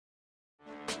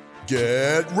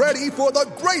Get ready for the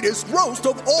greatest roast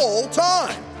of all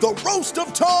time, the Roast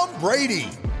of Tom Brady,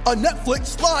 a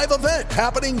Netflix live event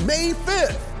happening May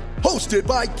 5th. Hosted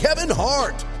by Kevin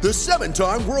Hart, the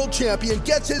 7-time world champion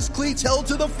gets his cleats held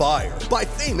to the fire by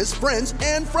famous friends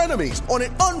and frenemies on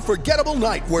an unforgettable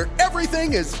night where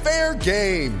everything is fair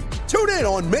game. Tune in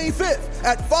on May 5th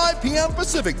at 5 p.m.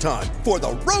 Pacific time for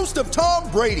the Roast of Tom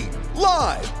Brady,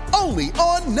 live only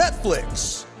on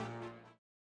Netflix.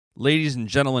 Ladies and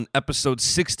gentlemen, episode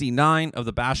 69 of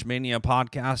the Bash Mania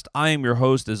podcast. I am your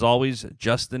host, as always,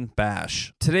 Justin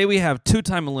Bash. Today we have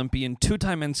two-time Olympian,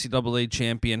 two-time NCAA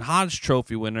champion, Hodge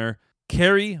Trophy winner,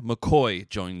 Kerry McCoy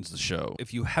joins the show.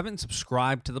 If you haven't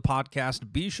subscribed to the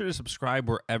podcast, be sure to subscribe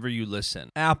wherever you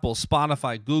listen. Apple,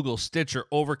 Spotify, Google, Stitcher,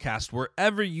 Overcast,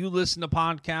 wherever you listen to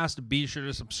podcasts, be sure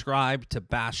to subscribe to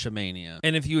Bashamania.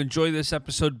 And if you enjoy this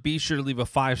episode, be sure to leave a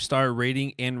 5-star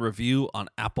rating and review on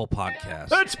Apple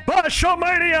Podcasts. It's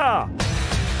Bashamania!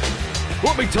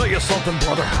 Let me tell you something,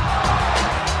 brother.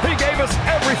 He gave us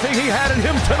everything he had in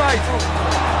him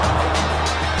tonight.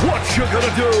 What you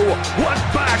gonna do when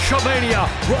Bashamania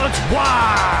runs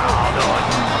wild on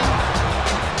you?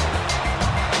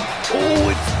 Oh,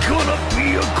 it's gonna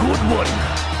be a good one.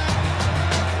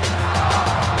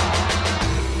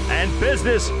 And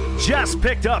business just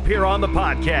picked up here on the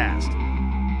podcast.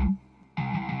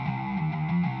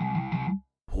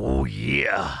 Oh,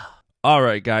 yeah. All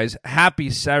right, guys.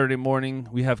 Happy Saturday morning.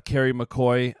 We have Kerry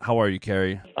McCoy. How are you,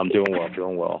 Kerry? I'm doing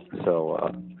well.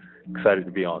 So excited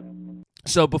to be on.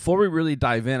 So before we really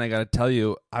dive in, I got to tell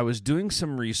you, I was doing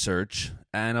some research,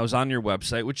 and I was on your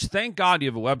website, which thank God you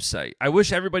have a website. I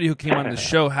wish everybody who came on the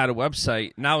show had a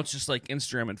website. Now it's just like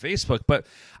Instagram and Facebook. But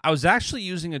I was actually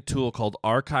using a tool called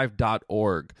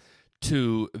archive.org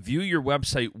to view your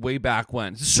website way back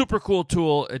when. It's a super cool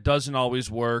tool. It doesn't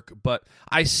always work, but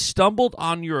I stumbled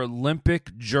on your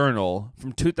Olympic journal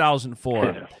from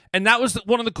 2004, and that was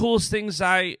one of the coolest things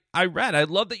I read. I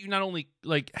love that you not only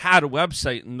had a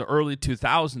website in the early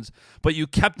 2000s, but you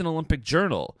kept an Olympic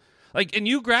journal. And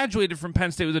you graduated from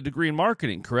Penn State with a degree in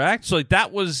marketing, correct? So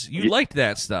you liked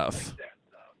that stuff.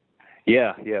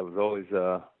 Yeah, it was always.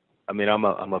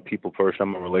 I'm a people person.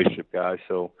 I'm a relationship guy,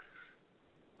 so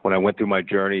when I went through my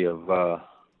journey of,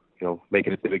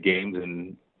 making it to the games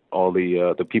and all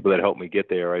the people that helped me get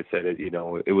there, I said, it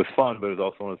was fun, but it was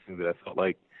also one of the things that I felt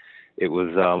like it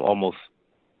was almost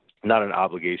not an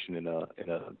obligation in a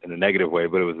negative way,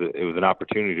 but it was an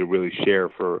opportunity to really share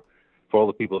for all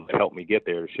the people that helped me get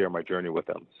there, to share my journey with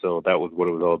them. So that was what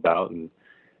it was all about. And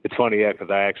it's funny, because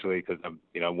I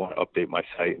want to update my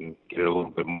site and get it a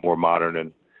little bit more modern.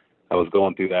 And I was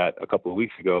going through that a couple of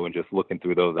weeks ago and just looking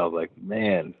through those. I was like,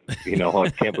 man, I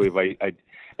can't believe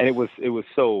and it was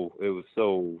so,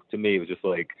 to me, it was just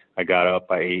like, I got up,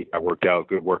 I ate, I worked out,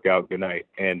 good workout, good night.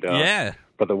 And,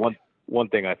 but the one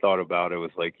thing I thought about, it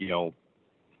was like, when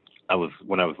I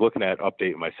was looking at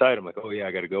updating my site, I'm like, oh yeah,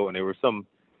 I got to go. And there were some,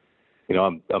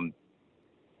 I'm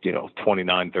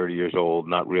 29, 30 years old,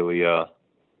 not really,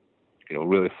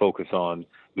 really focus on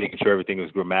making sure everything was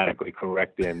grammatically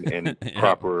correct and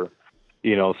proper.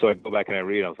 So I go back and I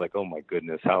read, I was like, oh my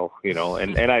goodness, how,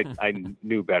 and I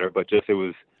knew better, but it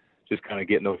was just kind of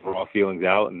getting those raw feelings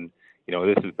out. And,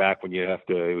 this is back when it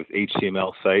was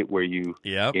HTML site where you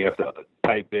have to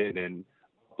type it and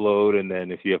upload. And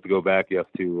then if you have to go back, you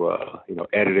have to,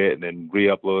 edit it and then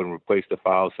re-upload and replace the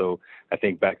file. So I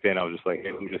think back then I was just like,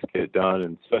 hey, let me just get it done.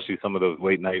 And especially some of those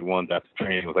late night ones after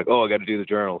training, I was like, oh, I got to do the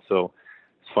journal. So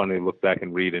it's funny to look back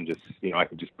and read and just, I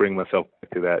could just bring myself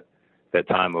back to that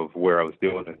time of where I was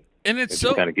doing it. And it's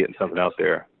so kind of getting something out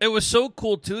there. It was so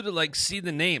cool too to see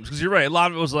the names, because you're right. A lot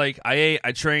of it was like I ate,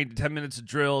 I trained, 10 minutes of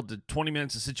drill, did 20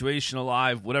 minutes of situation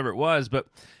alive, whatever it was. But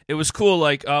it was cool.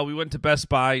 We went to Best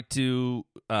Buy to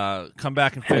come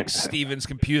back and fix Steven's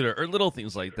computer, or little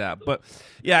things like that. But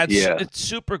it's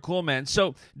super cool, man.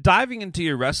 So diving into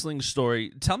your wrestling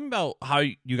story, tell me about how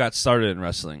you got started in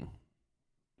wrestling.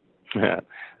 Yeah,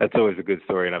 that's always a good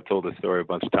story, and I've told this story a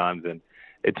bunch of times, and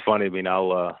it's funny. I mean,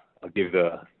 I'll give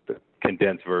the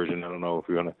condensed version. I don't know if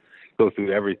you're going to go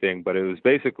through everything, but it was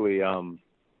basically, when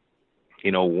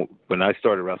I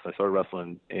started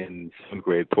wrestling in 7th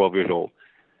grade, 12 years old.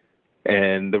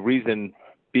 And the reason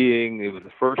being, it was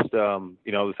the first, I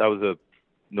was a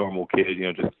normal kid,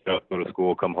 just go to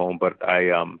school, come home. But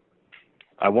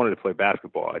I wanted to play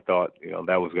basketball. I thought,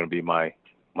 that was going to be my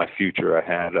future. I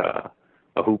had a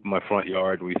hoop in my front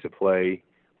yard. We used to play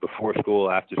before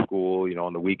school, after school,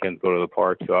 on the weekends, go to the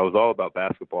park. So I was all about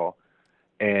basketball.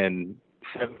 And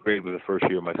 7th grade was the first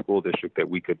year in my school district that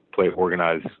we could play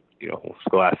organized,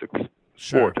 scholastic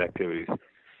sports activities.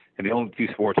 And the only two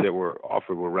sports that were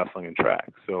offered were wrestling and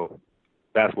track. So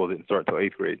basketball didn't start until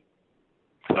 8th grade.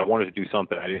 So I wanted to do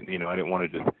something. I didn't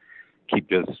want to just keep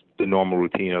just the normal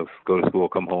routine of go to school,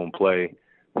 come home, play.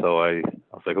 So I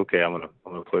was like, okay, I'm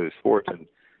gonna play the sports. And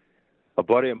a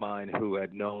buddy of mine who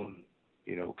had known,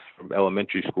 from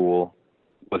elementary school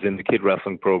was in the kid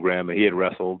wrestling program, and he had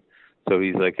wrestled. So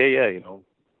he's like, hey, yeah,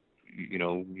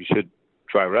 you should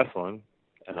try wrestling.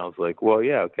 And I was like, well,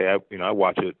 yeah, okay. I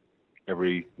watch it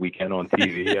every weekend on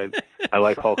TV. I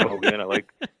like Hulk Hogan. I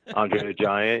like Andre the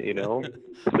Giant,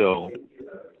 So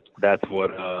that's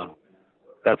what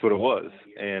it was.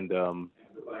 And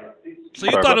so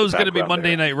you thought it was going to be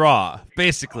Monday Night Raw,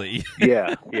 basically.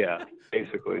 yeah,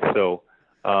 basically. So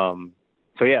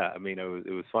yeah, I mean,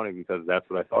 it was funny because that's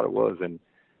what I thought it was. And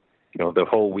the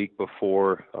whole week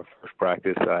before our first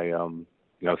practice, I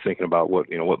was thinking about what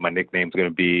my nickname's going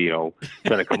to be.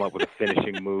 Trying to come up with a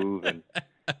finishing move, and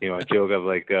a joke of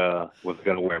like, was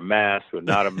going to wear a mask or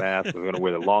not a mask? Was going to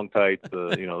wear the long tights,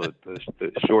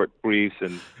 the short briefs,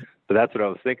 and so that's what I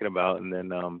was thinking about. And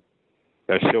then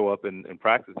I show up in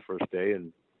practice the first day,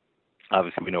 and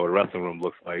obviously we know what a wrestling room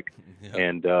looks like. Yeah.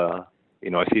 And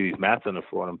I see these mats on the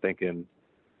floor, and I'm thinking,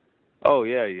 oh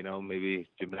yeah, maybe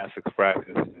gymnastics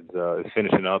practice is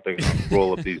finishing up. They're going to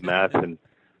roll up these mats and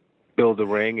build a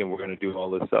ring, and we're going to do all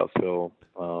this stuff. So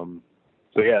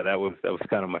yeah, that was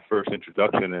kind of my first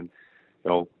introduction. And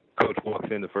coach walks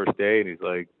in the first day, and he's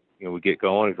like, we get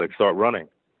going. He's like, start running.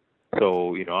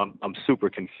 So I'm super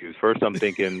confused. First, I'm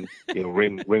thinking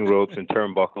ring ropes and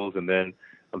turnbuckles, and then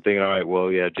I'm thinking, all right,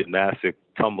 well, yeah, gymnastics,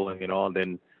 tumbling, and all. And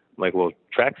then I'm like, well,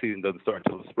 track season doesn't start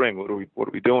until the spring. What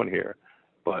are we doing here?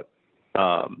 But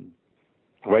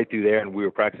right through there, and we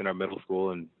were practicing our middle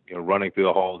school, and running through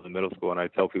the halls in middle school. And I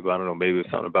tell people, I don't know, maybe it's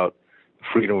something about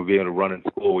freedom of being able to run in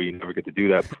school where you never get to do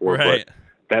that before. Right.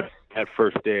 But that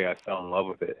first day, I fell in love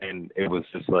with it, and it was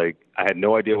just like I had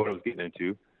no idea what I was getting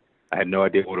into. I had no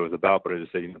idea what it was about, but I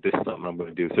just said, this is something I'm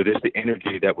going to do. So just the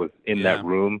energy that was in that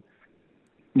room,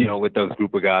 with those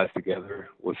group of guys together,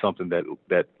 was something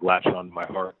that latched onto my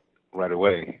heart right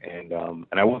away. And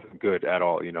I wasn't good at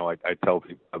all. I tell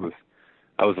people I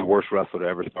was the worst wrestler to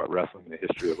ever start wrestling in the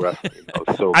history of wrestling. I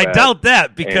was so bad. I doubt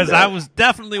that because I was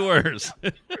definitely worse.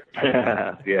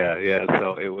 yeah.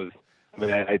 So it was. I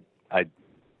mean, I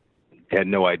had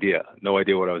no idea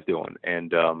what I was doing,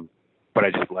 and but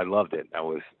I loved it. I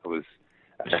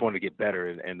just wanted to get better,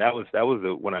 and that was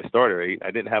when I started.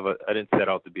 I didn't set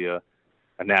out to be a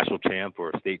national champ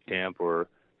or a state champ or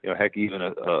heck, even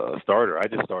a starter. I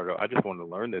just wanted to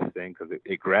learn this thing because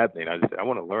it grabbed me, and I just said, I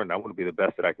want to learn. I want to be the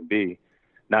best that I can be,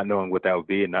 not knowing what that would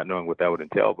be and not knowing what that would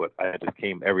entail. But I just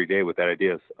came every day with that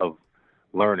idea of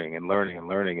learning, and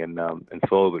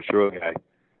slowly but surely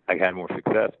I had more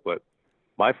success. But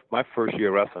my first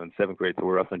year wrestling in 7th grade, so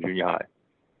we're wrestling junior high,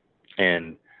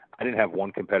 and I didn't have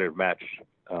one competitive match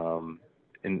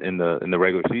in the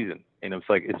regular season. And it's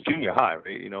like, it's junior high,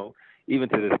 right? Even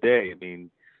to this day, I mean,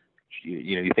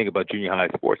 you think about junior high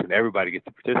sports, and everybody gets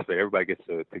to participate. Everybody gets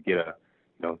to get a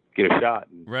shot.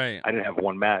 And right. I didn't have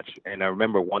one match, and I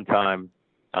remember one time,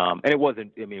 and it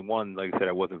wasn't. I mean, one, like I said,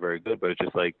 I wasn't very good, but it's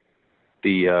just like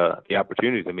the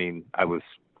opportunities. I mean, I was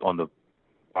on the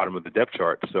bottom of the depth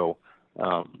chart, so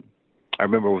I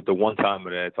remember with the one time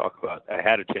that I talk about, I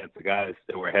had a chance. The guys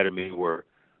that were ahead of me were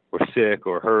sick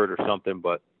or hurt or something,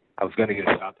 but I was going to get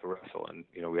a shot to wrestle, and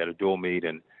we had a dual meet,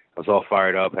 and I was all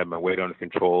fired up, had my weight under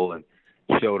control, and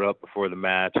showed up before the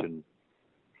match, and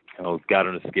got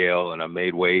on the scale, and I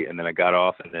made weight, and then I got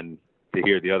off, and then to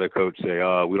hear the other coach say,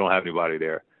 we don't have anybody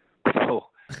there. So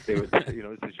they were, this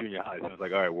is junior high, so I was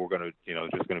like, all right, we're going to,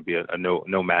 it's just going to be a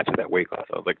no match at that weight class.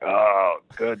 I was like, oh,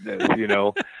 goodness,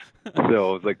 So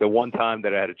it was like the one time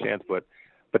that I had a chance, but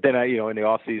then I, in the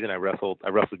off season, I wrestled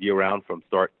year round from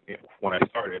start, when I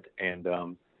started, and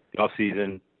the off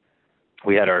season,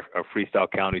 we had our freestyle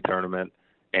county tournament,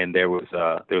 and there was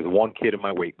one kid in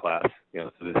my weight class,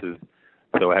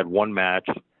 so I had one match,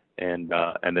 and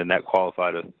then that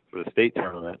qualified us for the state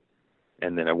tournament,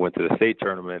 and then I went to the state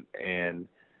tournament, and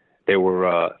there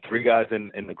were 3 guys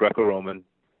in the Greco-Roman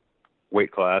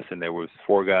weight class, and there was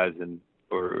 4 guys in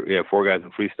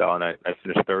freestyle, and I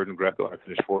finished 3rd in Greco, and I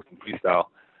finished 4th in freestyle.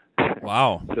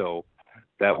 Wow! So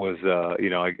that was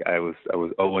I was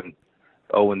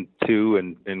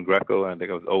 0-2 in Greco, and I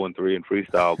think I was 0-3 in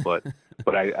freestyle,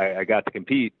 but I got to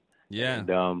compete. Yeah.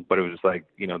 And, but it was just like,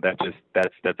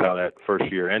 that's how that first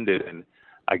year ended, and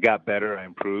I got better. I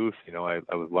improved. I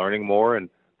was learning more, and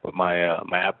but my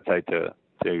appetite to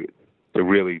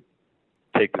really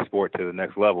take the sport to the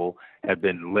next level had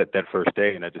been lit that first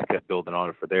day, and I just kept building on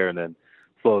it for there. And then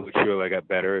slowly but surely I got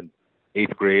better, and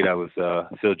 8th grade, I was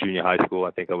still junior high school.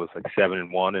 I think I was like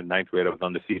 7-1. In 9th grade, I was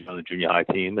undefeated on the junior high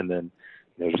team, and then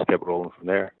just kept rolling from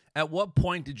there. At what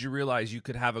point did you realize you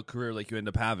could have a career like you end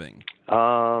up having?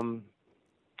 I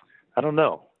don't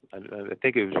know. I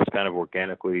think it was just kind of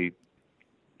organically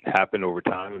happened over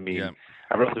time. I mean,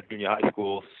 I wrestled junior high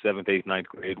school, 7th, 8th, 9th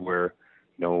grade, where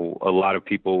a lot of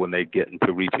people, when they get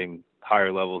into reaching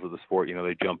higher levels of the sport,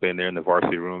 they jump in there in the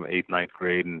varsity room, 8th, 9th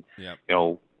grade, and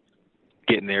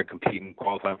getting there, competing,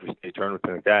 qualifying for state tournaments,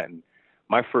 things like that. And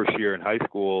my first year in high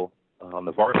school, on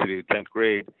the varsity, 10th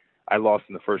grade, I lost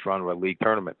in the first round of a league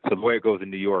tournament. So the way it goes in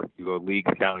New York, you go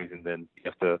leagues, counties, and then you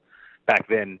have to. Back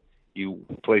then, you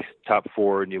place top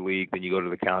 4 in your league, then you go to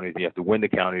the counties, and you have to win the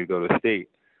county to go to the state.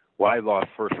 Well, I lost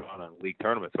first round on a league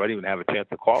tournament, so I didn't even have a chance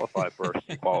to qualify first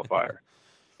qualifier.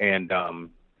 And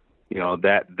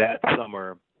that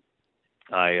summer,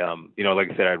 I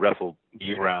like I said, I wrestled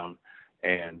year round,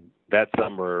 and that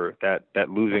summer, that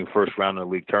losing first round in the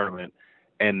league tournament,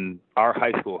 and our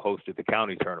high school hosted the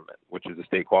county tournament, which is a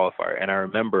state qualifier. And I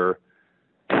remember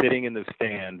sitting in the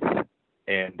stands,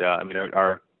 and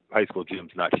our high school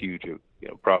gym's not huge,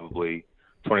 probably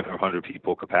 2,500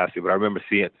 people capacity. But I remember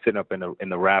sitting up in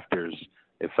the rafters.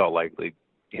 It felt like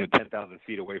 10,000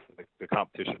 feet away from the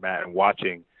competition mat and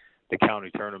watching the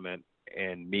county tournament,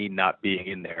 and me not being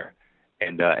in there,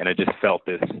 and I just felt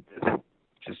this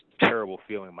just terrible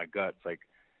feeling in my gut. It's like,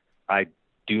 I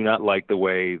do not like the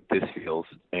way this feels,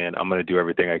 and I'm going to do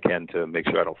everything I can to make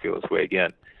sure I don't feel this way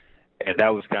again. And that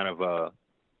was kind of a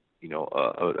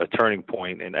turning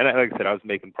point. And like I said, I was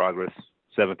making progress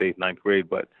 7th, 8th, 9th grade,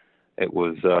 but it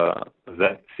was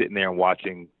that sitting there and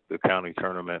watching the county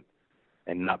tournament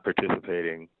and not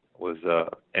participating was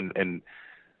and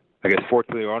I guess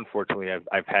fortunately or unfortunately,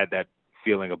 I've had that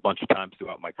feeling a bunch of times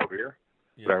throughout my career.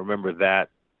 Yeah. But I remember that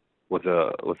was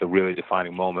a really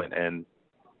defining moment. And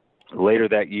later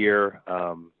that year,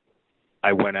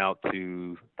 I went out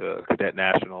to the Cadet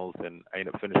Nationals, and I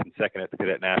ended up finishing second at the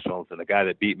Cadet Nationals. And the guy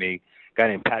that beat me, a guy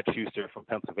named Pat Schuster from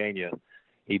Pennsylvania,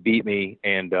 he beat me,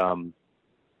 and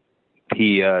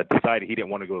he decided he didn't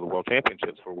want to go to the World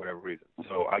Championships for whatever reason.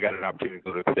 So I got an opportunity to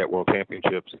go to the Cadet World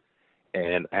Championships,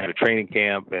 and I had a training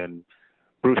camp. And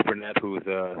Bruce Burnett, who was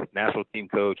a national team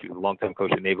coach, he was a longtime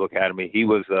coach at Naval Academy, he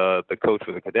was the coach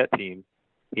for the cadet team.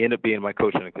 He ended up being my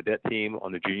coach on the cadet team,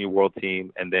 on the junior world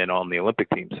team, and then on the Olympic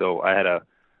team. So I had a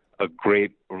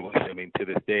great relationship. I mean, to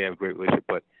this day, I have a great relationship.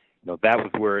 But that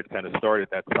was where it kind of started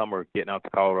that summer, getting out to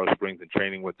Colorado Springs and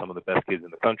training with some of the best kids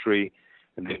in the country,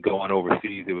 and then going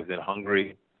overseas. It was in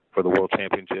Hungary for the World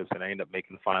Championships, and I ended up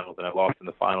making the finals, and I lost in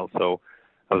the finals. So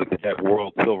I was a cadet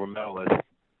world silver medalist,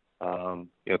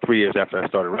 3 years after I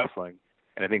started wrestling.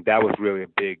 And I think that was really a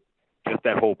big, just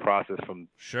that whole process from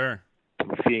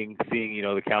seeing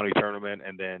the county tournament,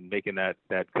 and then making that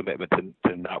commitment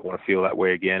to not want to feel that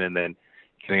way again, and then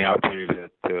getting the opportunity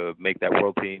to make that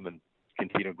world team and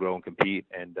continue to grow and compete.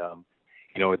 And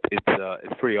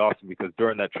it's pretty awesome, because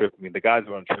during that trip, I mean, the guys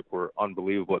who were on the trip were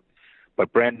unbelievable,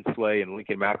 but Brandon Slay and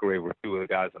Lincoln McElray were two of the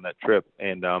guys on that trip.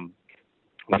 And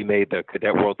we made the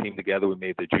cadet world team together, we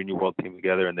made the junior world team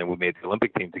together, and then we made the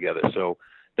Olympic team together. So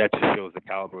that just shows the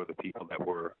caliber of the people that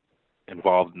were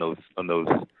involved in those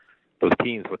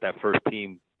teams. But that first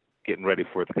team getting ready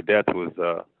for the cadets was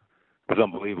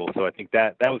unbelievable. So I think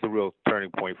that was a real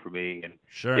turning point for me, and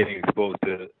getting exposed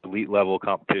to elite level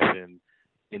competition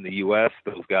in the U.S.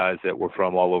 Those guys that were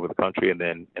from all over the country, and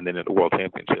then at the World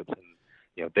Championships,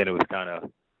 and then it was kind of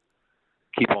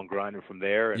keep on grinding from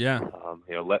there. And,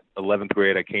 11th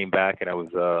grade, I came back, and I was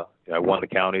I won the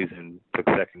counties and took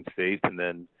second state, and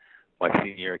then my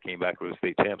senior year, I came back with a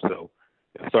state champ. So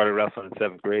I started wrestling in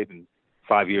 7th grade, and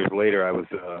 5 years later, I was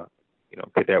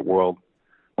cadet world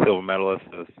silver medalist,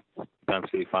 time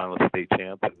state finalist, state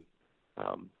champ, and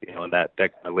and that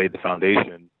kind of laid the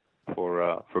foundation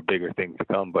for bigger things to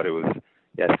come. But it was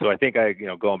so I think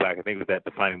going back, I think it was that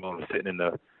defining moment of sitting in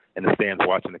the stands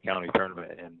watching the county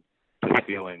tournament, and just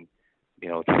feeling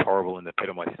just horrible in the pit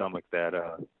of my stomach that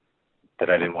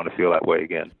I didn't want to feel that way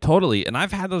again. Totally. And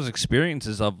I've had those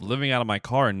experiences of living out of my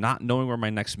car and not knowing where my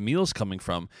next meal is coming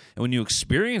from. And when you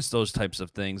experience those types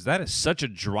of things, that is such a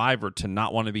driver to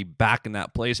not want to be back in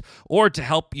that place, or to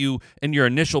help you in your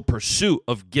initial pursuit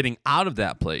of getting out of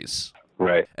that place.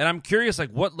 Right. And I'm curious,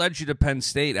 what led you to Penn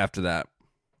State after that?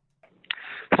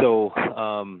 So,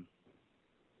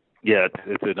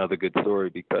 it's another good story,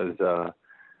 because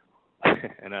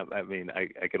and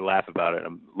I could laugh about it.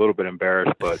 I'm a little bit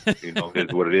embarrassed, but it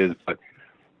is what it is. But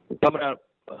coming out,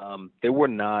 there were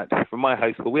not, from my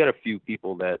high school, we had a few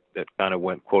people that kind of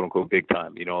went quote unquote big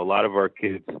time. A lot of our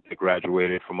kids that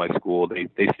graduated from my school, they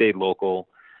stayed local.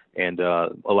 and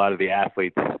a lot of the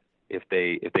athletes, if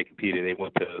they competed, they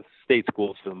went to state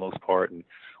schools for the most part, and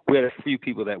we had a few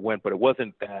people that went, but it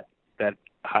wasn't that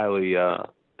highly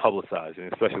publicized,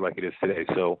 and especially like it is today.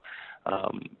 So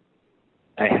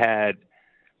I had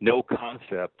no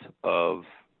concept of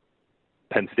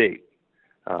Penn State.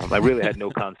 I really had no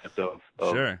concept of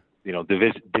Sure.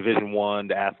 Division I,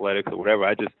 the athletics or whatever.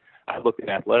 I looked at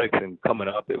athletics, and coming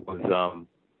up, it was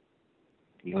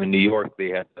in New York they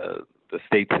had the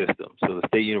state system. So the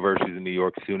state universities in New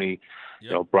York, SUNY,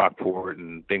 Brockport,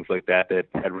 and things like that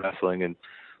had wrestling, and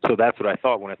so that's what I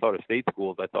thought when I thought of state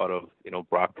schools. I thought of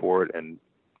Brockport and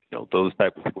those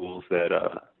type of schools that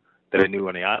I knew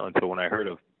on the island. So when I heard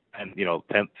of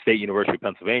Penn State University of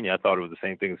Pennsylvania, I thought it was the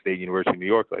same thing as State University of New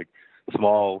York, like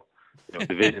small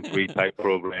Division III type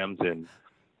programs, and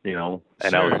and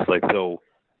Sure. I was like, so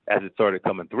as it started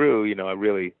coming through, I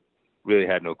really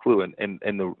had no clue. And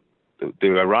the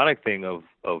ironic thing of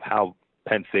how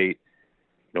Penn State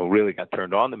really got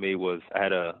turned on to me was I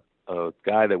had a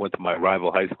guy that went to my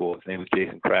rival high school. His name was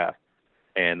Jason Kraft,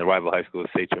 and the rival high school was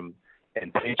Sachem.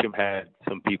 And Sachem had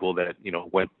some people that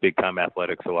went big time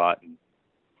athletics a lot. And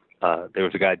there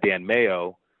was a guy, Dan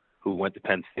Mayo, who went to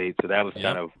Penn State. So that was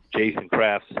kind of Jason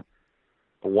Kraft's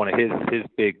one of his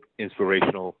big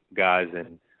inspirational guys.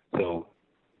 And so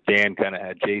Dan kind of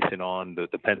had Jason on the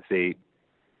Penn State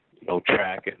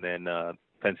track, and then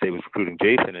Penn State was recruiting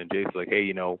Jason, and Jason's like,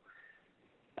 hey,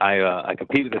 I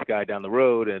compete with this guy down the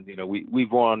road, and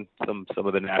we've won some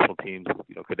of the national teams,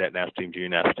 cadet national team, junior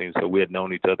national teams, so we had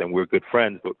known each other and we were good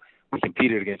friends, but we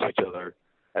competed against each other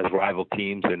as rival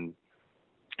teams. And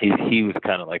he was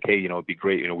kind of like, hey, it'd be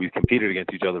great, we've competed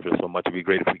against each other for so much, it'd be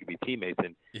great if we could be teammates.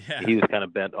 And he was kind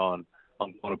of bent on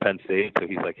going to Penn State, so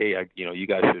he's like, hey, you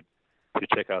guys should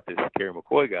check out this Kerry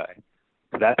McCoy guy.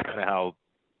 So that's kind of how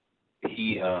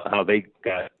how they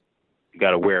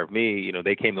got aware of me.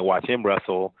 They came to watch him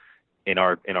wrestle in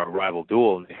our rival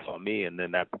duel, and they saw me, and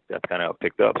then that's kind of how it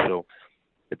picked up. So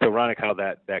it's ironic how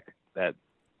that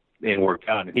didn't work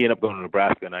out. And he ended up going to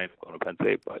Nebraska, and I ended up going to Penn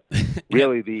State. But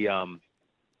really, the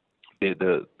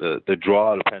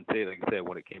draw to Penn State, like I said,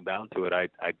 when it came down to it, I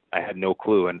had no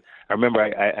clue. And I remember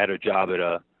I had a job at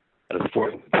a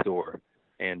sporting store,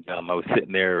 and I was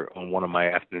sitting there on one of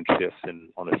my afternoon shifts and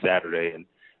on a Saturday, and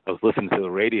I was listening to the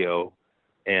radio,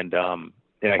 and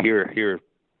I hear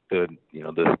the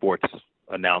the sports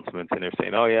announcements, and they're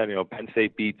saying, oh yeah, Penn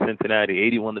State beat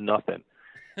Cincinnati 81-0.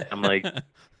 I'm like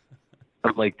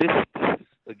this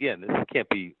again, this can't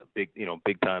be a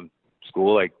big time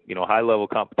school, like high level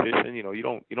competition. You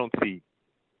don't see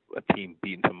a team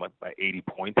beating someone by 80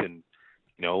 points, and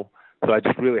so I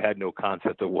just really had no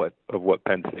concept of what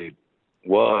Penn State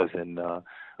was. And I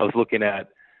was looking at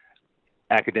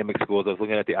academic schools. I was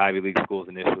looking at the Ivy League schools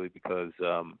initially because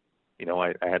I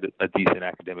had a decent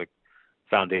academic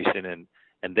foundation,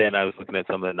 and then I was looking at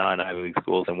some of the non-Ivy League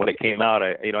schools. And when it came out,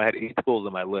 I had 8 schools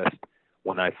on my list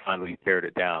when I finally pared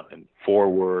it down, and 4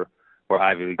 were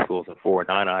Ivy League schools and 4 were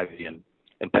non-Ivy. And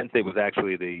Penn State was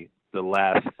actually the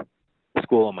last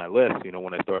school on my list,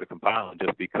 when I started compiling,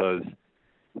 just because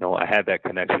I had that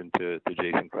connection to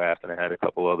Jason Kraft, and I had a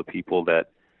couple other people that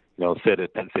said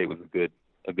that Penn State was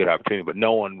a good opportunity, but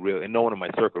no one in my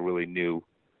circle really knew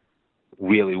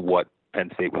what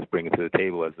Penn State was bringing to the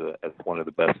table as one of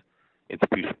the best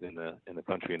institutions in the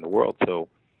country and the world. So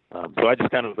I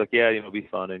just kind of was like, yeah, it'll be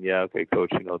fun, and yeah, okay,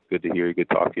 coach, it's good to hear you, good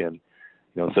to talk to you.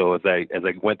 And so as I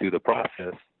went through the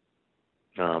process,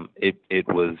 it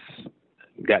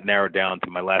got narrowed down to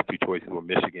my last 2 choices were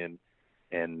Michigan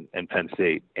and Penn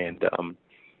State. And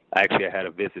I had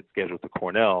a visit scheduled to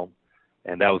Cornell,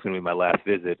 and that was going to be my last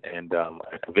visit. And I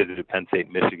visited Penn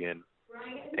State, Michigan,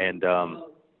 and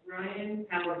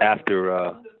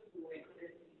after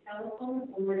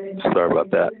sorry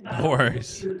about that. No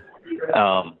worries.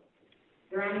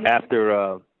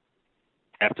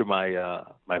 After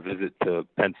my visit to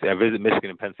Penn State, I visited Michigan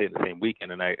and Penn State the same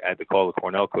weekend, and I had to call the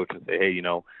Cornell coach and say, hey,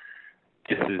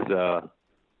 this is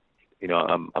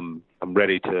I'm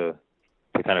ready to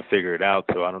kind of figure it out.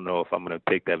 So I don't know if I'm going to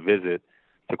take that visit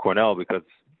to Cornell, because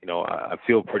I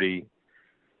feel pretty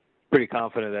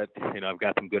confident that I've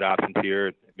got some good options here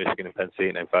at Michigan and Penn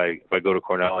State, and if I go to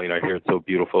Cornell, I hear it's so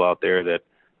beautiful out there that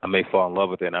I may fall in love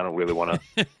with it, and I don't really want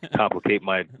to complicate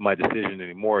my decision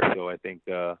anymore. So I think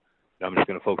I'm just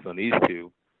going to focus on these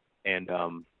 2.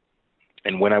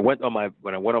 And when I went on my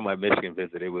Michigan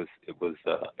visit, it was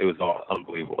all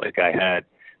unbelievable. Like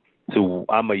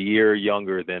I'm a year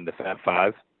younger than the Fab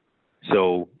Five,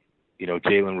 so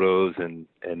Jalen Rose and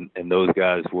those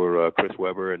guys were Chris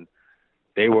Webber, and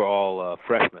they were all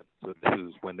freshmen. So this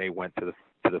is when they went to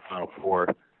the Final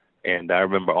Four And I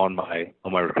remember on my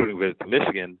recruiting visit to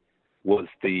Michigan was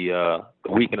the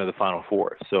weekend of the Final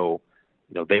Four. So,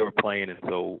 they were playing, and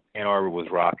so Ann Arbor was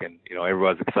rocking.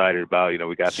 Everyone's excited about,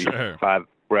 we got these 5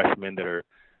 freshmen that are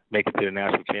making it to the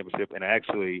national championship. And I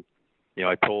actually,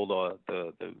 I told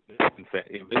the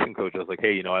Michigan coach, I was like,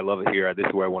 hey, I love it here. This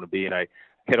is where I want to be. And I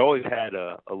had always had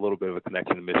a little bit of a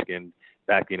connection to Michigan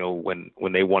back,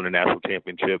 when they won a national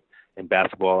championship in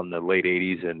basketball in the late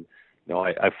 80s. And,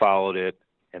 I followed it.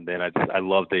 And then I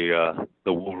loved the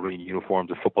Wolverine uniforms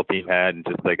the football team had, and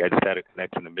I just had a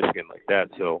connection to Michigan like that.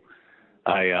 So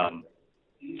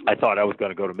I thought I was going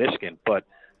to go to Michigan, but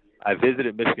I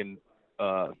visited Michigan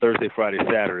Thursday, Friday,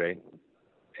 Saturday,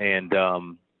 and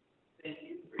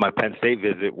my Penn State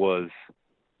visit was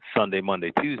Sunday,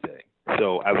 Monday, Tuesday.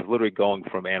 So I was literally going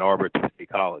from Ann Arbor to State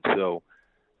College. So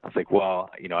I was like, well,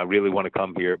 I really want to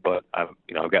come here, but I've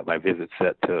got my visit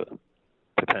set to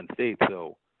Penn State.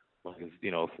 So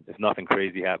if nothing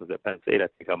crazy happens at Penn State, I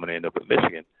think I'm going to end up at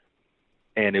Michigan.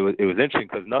 And it was interesting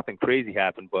because nothing crazy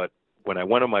happened. But when I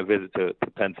went on my visit to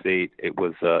Penn State, it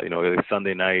was it was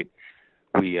Sunday night.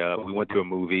 We went to a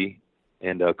movie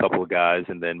and a couple of guys,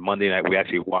 and then Monday night we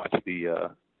actually watched the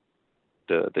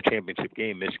championship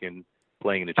game, Michigan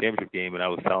playing in the championship game. And I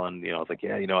was telling, I was like,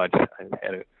 I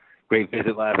had a great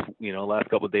visit last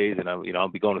couple of days, and I'll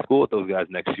be going to school with those guys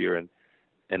next year.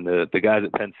 And the guys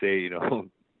at Penn State,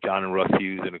 John and Russ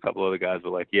Hughes and a couple other guys were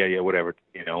like, yeah, whatever,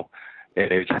 and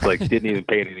it just didn't even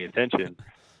pay any attention.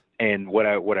 And what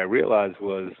I realized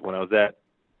was when I was at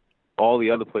all the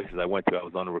other places I went to, I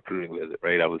was on a recruiting visit,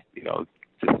 right? I was,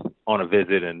 just on a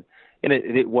visit, and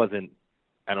it wasn't,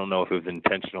 I don't know if it was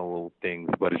intentional things,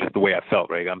 but it's just the way I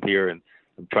felt, right? I'm here and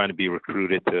I'm trying to be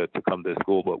recruited to come to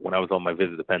school. But when I was on my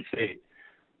visit to Penn State,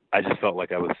 I just felt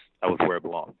like I was where I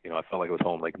belonged. I felt like I was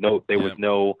home. There was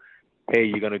no, hey,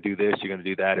 you're going to do this, you're going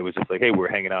to do that. It was just like, hey, we're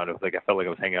hanging out. It was like I felt like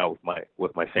I was hanging out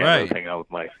with my family. Right. I was hanging out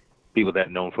with my people that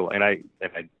I'd known for, and I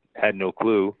had no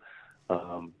clue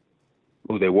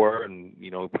who they were, and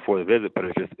before the visit, but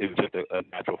it was just a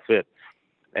natural fit.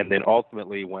 And then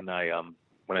ultimately, when I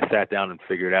sat down and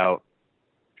figured out,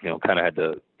 kind of had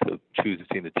to choose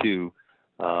between the two,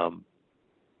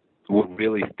 what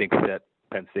really think set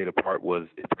Penn State apart was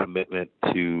its commitment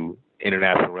to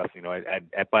international wrestling.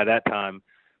 By that time,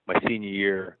 my senior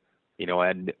year,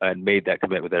 I had made that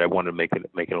commitment that I wanted to make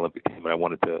an Olympic team, and I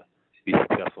wanted to be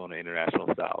successful in the international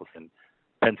styles. And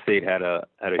Penn State had a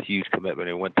huge commitment.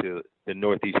 It went to the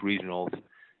Northeast regionals,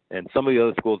 and some of the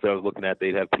other schools that I was looking at,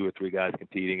 they'd have 2 or 3 guys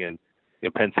competing, and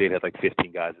Penn State had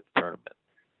 15 guys at the tournament.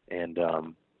 And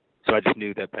so I just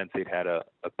knew that Penn State had a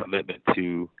commitment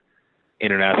to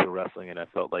international wrestling, and I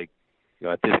felt like,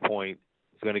 at this point,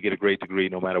 I was going to get a great degree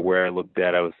no matter where I looked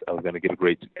at. I was going to get a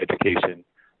great education.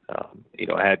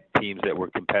 I had teams that were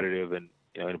competitive and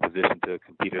in a position to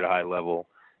compete at a high level,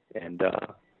 and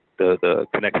the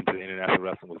connection to the international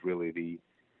wrestling was really the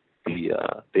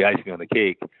icing on the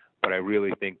cake. But I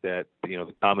really think that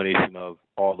the combination of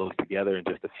all those together and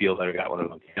just the feel that I got when I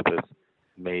was on campus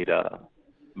made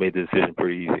the decision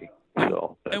pretty easy.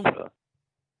 So that's,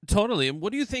 Totally. And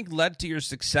what do you think led to your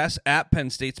success at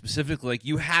Penn State specifically?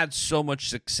 You had so much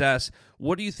success.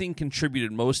 What do you think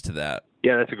contributed most to that?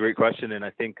 Yeah, that's a great question. And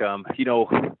I think,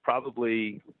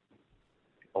 probably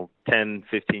 10,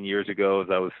 15 years ago, as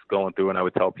I was going through and I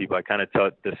would tell people, I kind of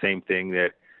taught the same thing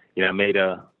that, I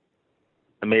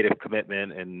made a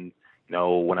commitment, and,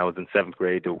 when I was in 7th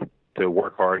grade to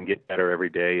work hard and get better every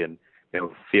day, and,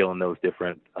 feeling those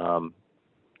different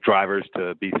drivers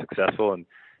to be successful. And,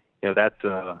 that's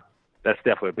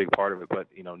definitely a big part of it. But,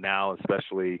 now,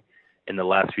 especially in the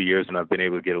last few years when I've been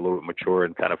able to get a little bit mature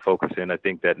and kind of focus in, I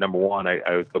think that number one, I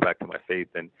would go back to my faith,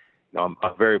 and, I'm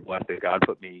very blessed that God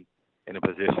put me in a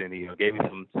position, he gave me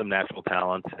some natural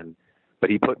talents, but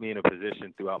he put me in a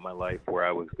position throughout my life where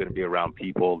I was going to be around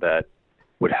people that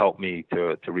would help me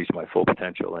to reach my full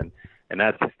potential. And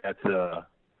that's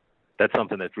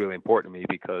something that's really important to me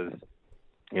because,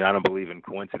 I don't believe in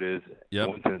coincidences. I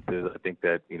think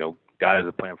that, God has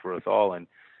a plan for us all. And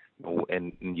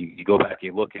you go back and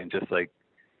you look, and just like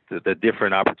the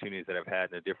different opportunities that I've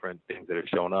had and the different things that have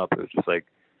shown up, it was just like,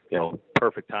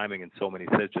 perfect timing in so many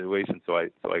situations. So I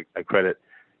credit,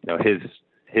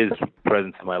 his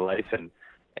presence in my life, and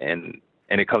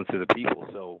it comes to the people.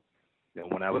 So,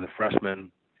 when I was a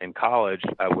freshman in college,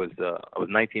 I was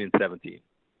 19 and 17,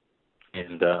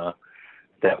 and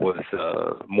that was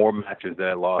more matches that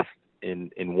I lost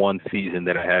in one season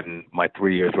than I had in my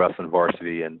 3 years wrestling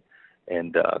varsity, and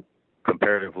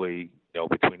comparatively,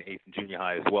 between 8th and junior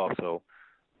high as well. So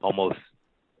almost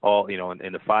all,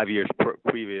 in the 5 years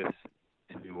previous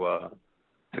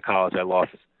to college, I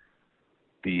lost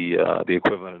the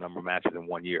equivalent of number of matches in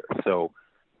 1 year. So,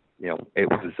 it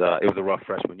was a rough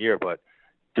freshman year, but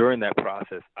during that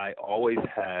process, I always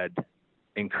had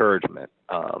encouragement.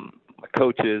 My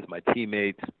coaches, my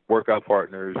teammates, workout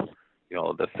partners,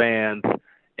 the fans.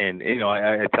 And,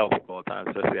 I tell people all the time,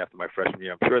 especially after my freshman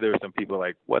year, I'm sure there were some people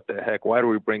like, what the heck? Why do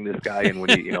we bring this guy in when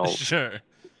Sure.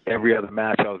 Every other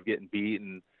match I was getting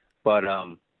beaten. But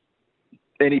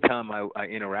anytime I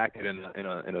interacted in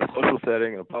a social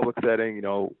setting, in a public setting,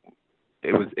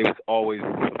 it was always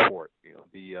support.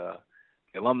 The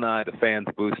alumni, the fans,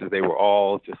 the boosters, they were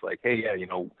all just like, hey, yeah,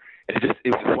 and it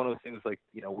was one of those things like,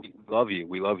 we love you.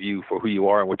 We love you for who you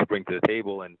are and what you bring to the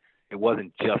table. And it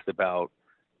wasn't just about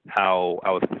how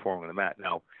I was performing on the mat.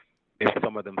 Now, if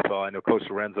some of them saw, I know Coach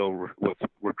Lorenzo was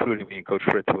recruiting me, and Coach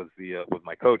Fritz was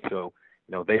my coach. So,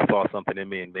 they saw something in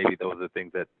me, and maybe those are the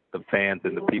things that the fans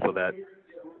and the people that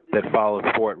follow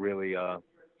sport really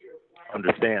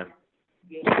understand.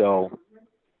 So,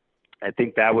 I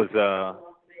think that was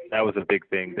a big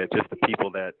thing, that just the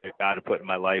people that God had put in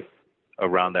my life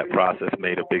around that process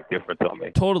made a big difference on me.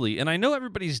 Totally. And I know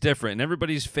everybody's different, and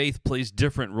everybody's faith plays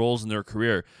different roles in their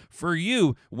career. For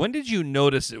you, when did you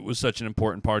notice it was such an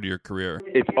important part of your career?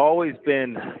 It's always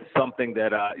been something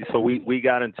that so we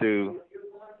got into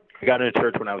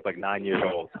church when I was like 9 years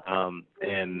old,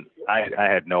 and I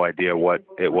had no idea what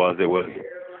it was. It was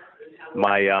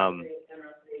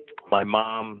my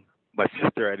mom. My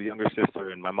sister, I had a younger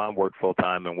sister, and my mom worked full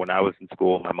time. And when I was in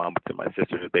school, my mom was my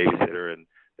sister's babysitter, and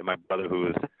my brother,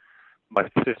 my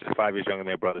sister's 5 years younger than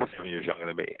me, my brother's 7 years younger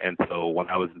than me. And so when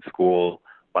I was in school,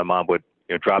 my mom would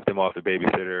drop them off the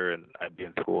babysitter, and I'd be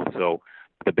in school. So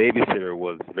the babysitter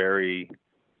was very,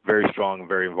 very strong and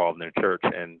very involved in their church.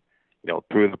 And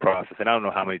through the process, and I don't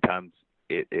know how many times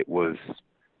it was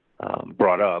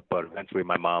brought up, but eventually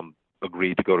my mom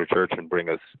agreed to go to church and bring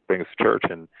us to church.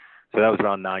 And so that was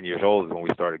around 9 years old when we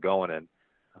started going. And,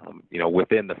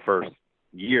 within the first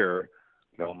year,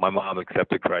 my mom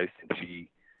accepted Christ, and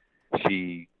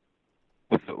she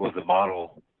was a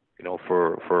model,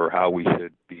 for how we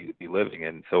should be living.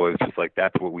 And so it was just like,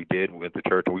 that's what we did. We went to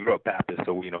church, and we grew up Baptist.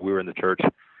 So, we were in the church,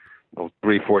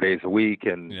 3-4 days a week,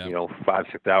 and,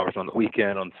 5-6 hours on the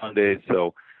weekend, on Sundays.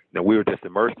 So, we were just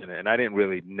immersed in it. And I didn't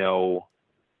really know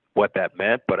what that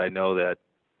meant, but I know that,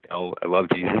 I love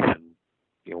Jesus, and,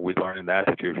 we learned that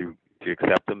if you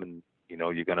accept him, and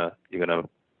you're gonna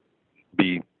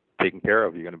be taken care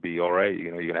of. You're gonna be all right.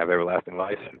 You're gonna have everlasting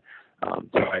life. And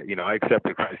so I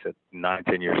accepted Christ at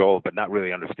 9-10 years old, but not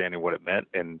really understanding what it meant.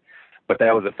 But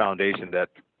that was a foundation that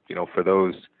for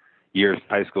those years in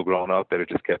high school growing up, that it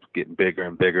just kept getting bigger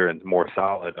and bigger and more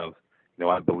solid. Of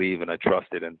I believe and I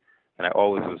trusted, and I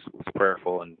always was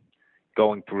prayerful. And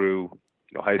going through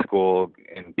high school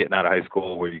and getting out of high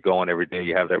school, where you go on every day,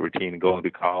 you have that routine, and going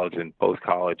to college and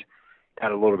post-college,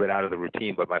 got a little bit out of the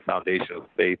routine, but my foundation of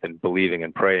faith and believing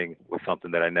and praying was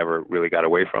something that I never really got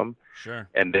away from. Sure.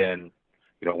 And then,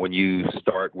 when you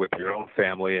start with your own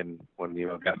family, and when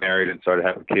got married and started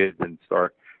having kids, and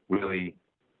start really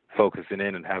focusing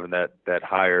in and having that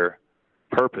higher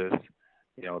purpose,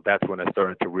 that's when I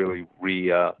started to really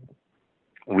reignite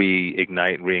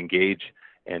and reengage.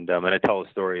 And I tell a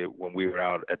story when we were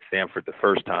out at Stanford the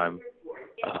first time.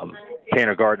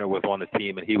 Tanner Gardner was on the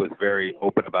team, and he was very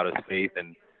open about his faith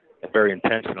and very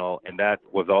intentional. And that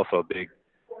was also a big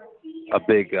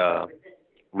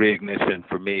reignition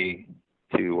for me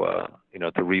to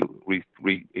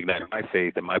reignite my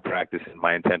faith and my practice and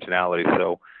my intentionality.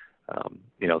 So,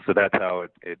 so that's how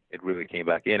it really came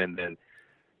back in. And then,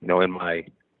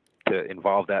 to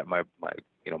involve that in my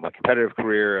competitive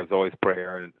career, it was always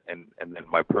prayer, and then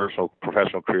my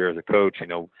professional career as a coach,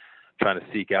 trying to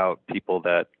seek out people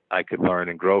that I could learn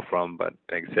and grow from. But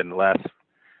like I said, in the last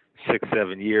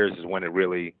 6-7 years is when it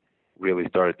really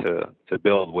started to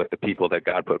build with the people that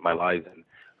God put in my life. And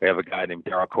we have a guy named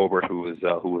Darryl Colbert who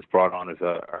was brought on as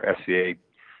our FCA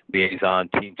liaison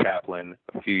team chaplain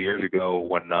a few years ago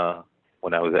when I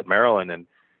was at Maryland, and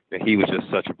he was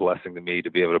just such a blessing to me to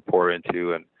be able to pour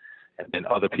into, and then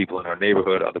other people in our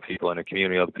neighborhood, other people in the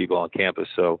community, other people on campus.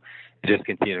 So it just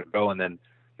continued to grow. And then,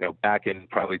 back in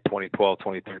probably 2012,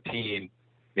 2013,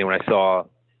 when I saw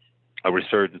a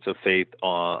resurgence of faith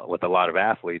with a lot of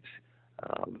athletes,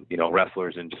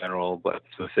 wrestlers in general, but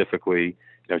specifically,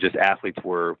 just athletes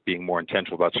were being more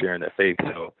intentional about sharing their faith.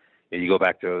 So you go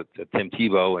back to Tim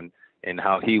Tebow and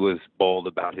how he was bold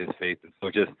about his faith. And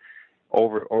so just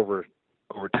over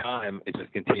time, it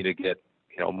just continued to get,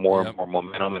 more and more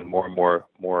momentum and more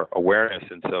awareness.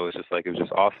 And so it was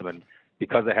just awesome. And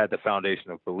because I had the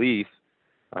foundation of belief,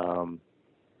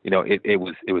 it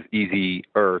was easier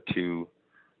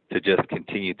just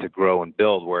continue to grow and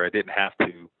build, where I didn't have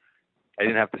to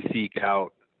seek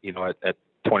out, at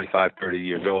 25, 30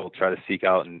 years old, try to seek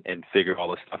out and figure all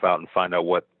this stuff out and find out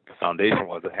what the foundation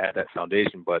was. I had that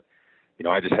foundation, but,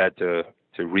 I just had to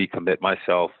recommit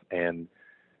myself and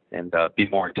be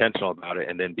more intentional about it,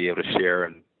 and then be able to share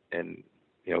and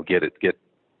get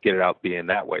it out being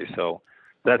that way. So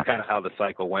that's kind of how the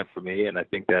cycle went for me. And I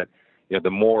think that,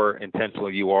 the more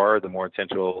intentional you are, the more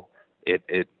intentional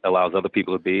it allows other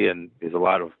people to be. And there's a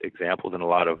lot of examples and a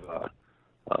lot of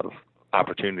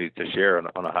opportunities to share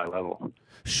on a high level.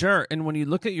 Sure. And when you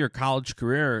look at your college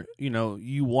career,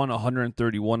 you won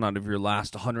 131 out of your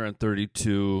last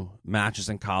 132 matches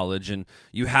in college, and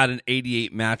you had an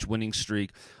 88 match winning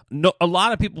streak. No, a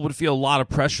lot of people would feel a lot of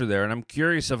pressure there, and I'm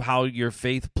curious of how your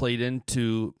faith played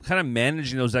into kind of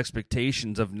managing those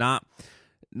expectations of not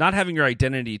having your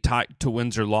identity tied to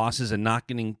wins or losses, and not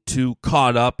getting too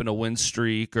caught up in a win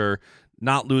streak or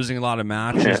not losing a lot of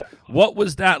matches. Yeah. What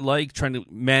was that like, trying to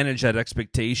manage that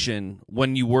expectation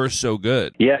when you were so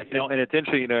good? Yeah, and it's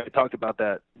interesting, I talked about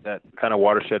that kind of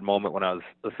watershed moment when I was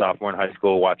a sophomore in high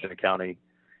school watching a county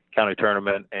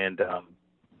tournament, and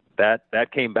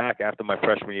that came back after my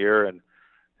freshman year. And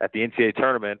at the NCAA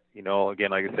tournament,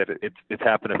 again, like I said, it's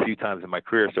happened a few times in my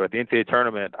career. So at the NCAA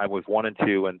tournament, I was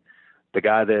 1-2, and the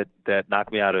guy that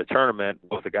knocked me out of the tournament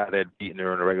was the guy that had beaten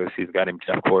her in the regular season, a guy named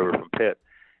Jeff Clover from Pitt.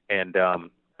 And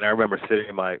I remember sitting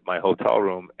in my hotel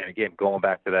room, and again, going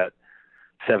back to that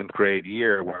 7th grade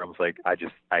year where I was like,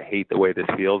 I hate the way this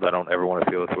feels. I don't ever want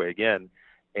to feel this way again.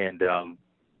 And,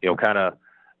 kind of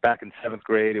back in 7th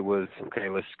grade, it was, okay,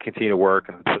 let's continue to work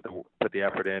and put the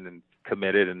effort in and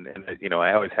committed. And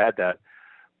I always had that.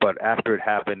 But after it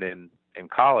happened in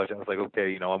college, I was like,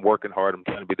 okay, I'm working hard. I'm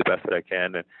trying to be the best that I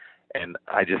can. And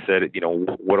I just said,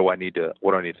 what do I need to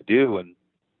do? And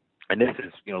this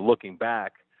is, looking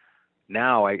back,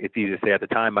 now it's easy to say. At the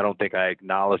time, I don't think I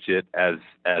acknowledged it as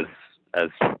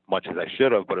much as I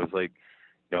should have, but it was like,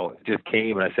 it just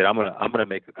came, and I said, I'm gonna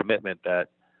make a commitment that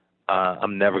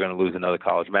I'm never gonna lose another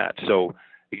college match. So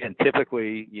again,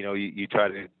 typically, you try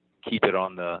to keep it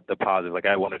on the positive. Like,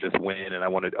 I want to just win, and I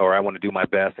want to do my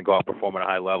best and go out perform at a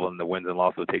high level, and the wins and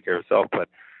losses will take care of itself. But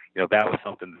that was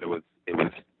something that it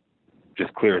was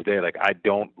just clear as day. Like, I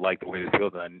don't like the way this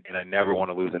feels, and I never want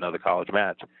to lose another college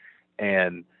match.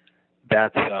 And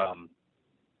that's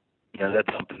that's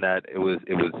something that it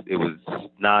was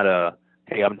not a,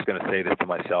 hey, I'm just going to say this to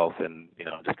myself and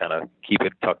just kind of keep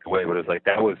it tucked away. But it was like,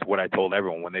 that was what I told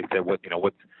everyone when they said, what do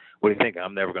you think?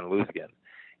 I'm never going to lose again.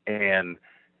 And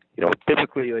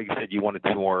typically, like you said, you want to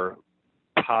do more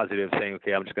positive, saying,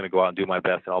 okay, I'm just going to go out and do my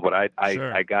best and all. But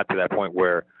I got to that point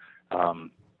where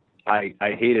I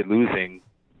hated losing,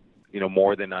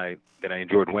 more than I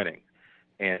enjoyed winning.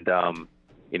 And I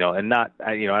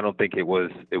don't think it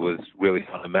was really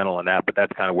fundamental in that, but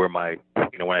that's kind of where my,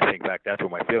 when I think back, that's where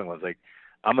my feeling was. Like,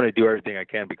 I'm going to do everything I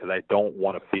can because I don't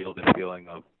want to feel this feeling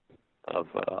of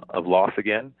loss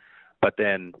again. But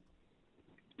then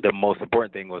the most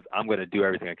important thing was, I'm going to do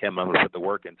everything I can, but I'm going to put the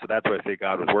work in. So that's why I say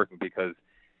God was working, because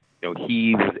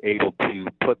he was able to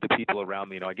put the people around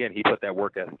me. Again, he put that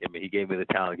work ethic in me. He gave me the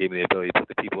talent, gave me the ability to put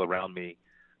the people around me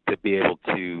to be able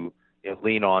to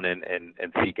lean on and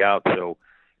seek out. So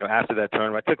after that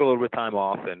tournament, I took a little bit of time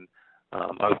off, and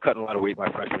I was cutting a lot of weight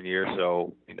my freshman year.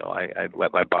 So I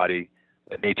let my body,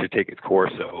 let nature take its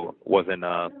course. So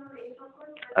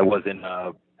I wasn't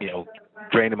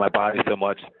draining my body so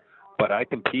much. But I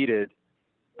competed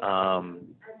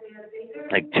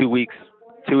like 2 weeks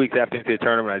after the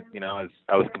tournament.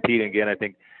 I was competing again. I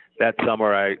think that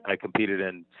summer I competed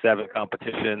in 7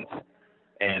 competitions,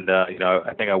 and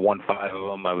I think I won 5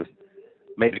 of them. I was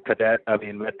made the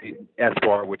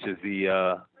SBAR, which is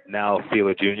the now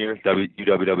FILA Junior,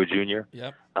 UWW Junior.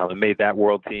 Yep. I made that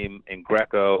world team in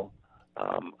Greco.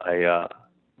 I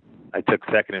took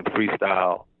second in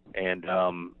freestyle, and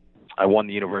I won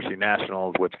the University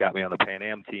Nationals, which got me on the Pan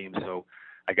Am team. So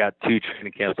I got 2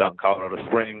 training camps out in Colorado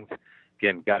Springs.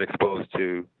 Again, got exposed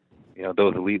to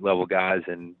those elite level guys,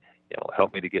 and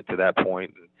helped me to get to that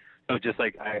point. And it was just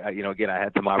like I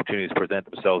had some opportunities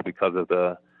present themselves because of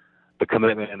the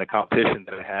commitment and the competition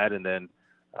that I had, and then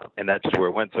and that's just where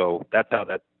it went. So that's how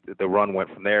the run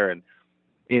went from there. And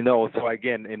so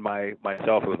again, in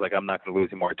myself, it was like, I'm not going to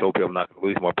lose anymore. I told people I'm not going to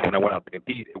lose anymore. But when I went out to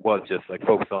compete, it was just like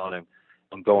focus on and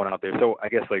I'm going out there. So I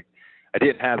guess like I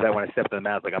didn't have that when I stepped on the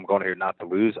mat. Like, I'm going here not to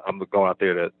lose. I'm going out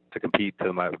there to compete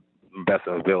to my best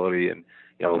of ability and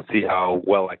see how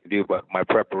well I can do. But my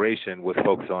preparation was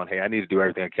focused on, hey, I need to do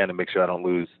everything I can to make sure I don't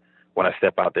lose when I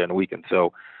step out there in the weekend.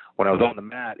 So when I was on the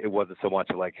mat, it wasn't so much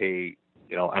like, hey,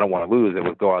 I don't want to lose. It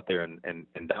was go out there and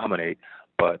dominate.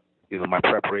 but my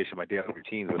preparation, my daily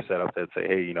routines were set up that say,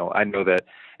 hey, I know that,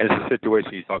 and it's a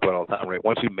situation you talk about all the time, right?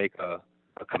 Once you make a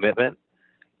commitment,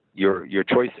 your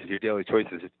choices, your daily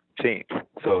choices change.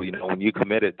 So, when you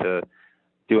committed to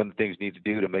doing the things you need to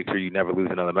do to make sure you never lose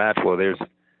another match, well, there's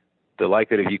the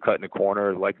likelihood of you cutting a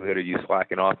corner, the likelihood of you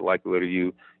slacking off, the likelihood of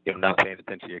you, not paying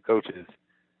attention to your coaches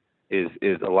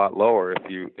is a lot lower if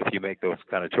you make those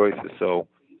kind of choices. So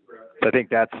I think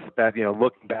that,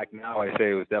 looking back now, I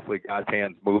say it was definitely God's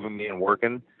hands moving me and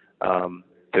working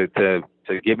to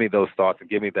give me those thoughts and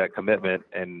give me that commitment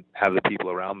and have the people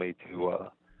around me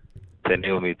to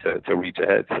enable me to reach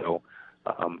ahead. So,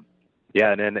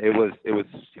 and then it was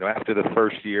after the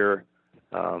first year,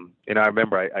 and I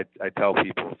remember I tell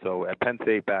people, so at Penn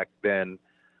State back then,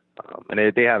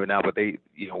 and they have it now, but it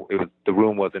was, the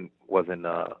room wasn't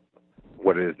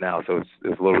what it is now, so it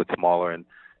was a little bit smaller, and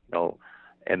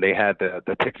and they had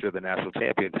the picture of the national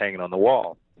champions hanging on the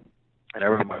wall. And I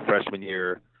remember my freshman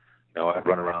year, I'd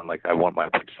run around like I want my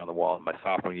picture on the wall. And my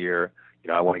sophomore year,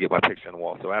 I want to get my picture on the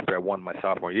wall. So after I won my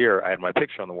sophomore year, I had my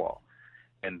picture on the wall.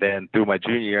 And then through my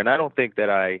junior year, and I don't think that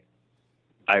I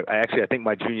think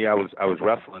my junior year I was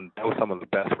wrestling. That was some of the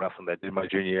best wrestling that I did my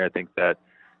junior year. I think that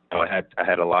I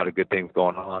had a lot of good things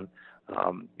going on.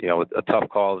 A tough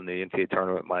call in the NCAA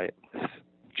tournament my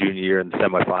junior year in the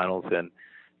semifinals, and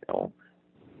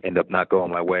end up not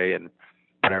going my way. And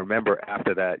I remember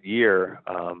after that year,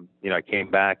 I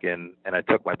came back and I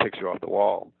took my picture off the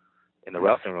wall in the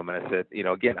wrestling room, and I said,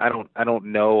 again, I don't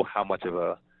know how much of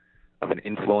an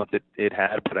influence it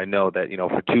had, but I know that,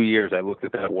 for 2 years I looked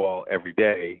at that wall every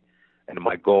day, and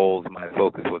my goals, my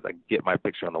focus was I get my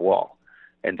picture on the wall.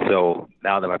 And so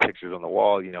now that my picture's on the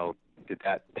wall, did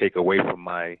that take away from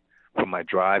my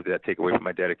drive? Did that take away from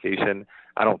my dedication?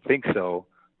 I don't think so.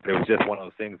 But it was just one of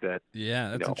those things that. Yeah,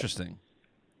 that's interesting.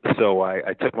 So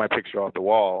I took my picture off the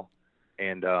wall,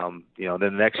 and then the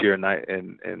next year in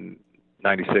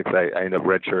 '96 I ended up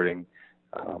redshirting,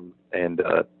 so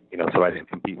I didn't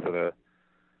compete for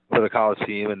the college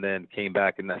team, and then came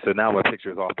back, and so now my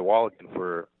picture is off the wall again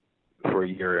for a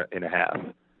year and a half,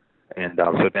 and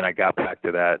so then I got back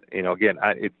to that. Again,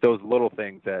 it's those little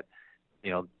things that,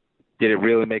 did it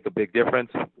really make a big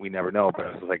difference? We never know, but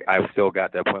it was like I still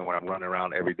got that point when I'm running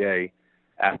around every day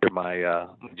after my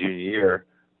junior year.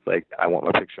 Like I want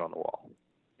my picture on the wall,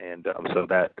 and so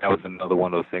that was another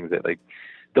one of those things that, like,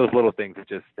 those little things that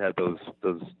just had those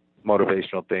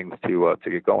motivational things to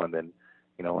get going. Then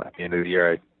at the end of the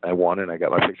year I won, and I got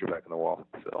my picture back on the wall.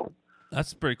 So.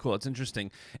 That's pretty cool. It's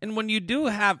interesting. And when you do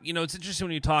have, it's interesting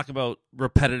when you talk about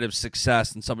repetitive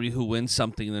success and somebody who wins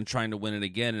something and then trying to win it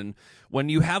again. And when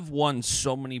you have won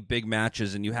so many big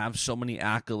matches and you have so many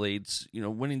accolades,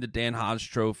 winning the Dan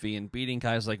Hodge Trophy and beating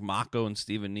guys like Mako and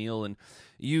Stephen Neal, and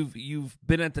you've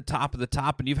been at the top of the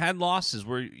top, and you've had losses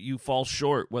where you fall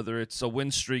short, whether it's a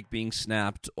win streak being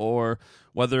snapped or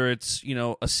whether it's,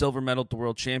 a silver medal at the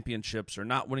World Championships or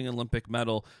not winning an Olympic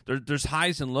medal. There's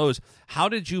highs and lows. How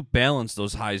did you balance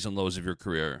those highs and lows of your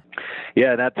career?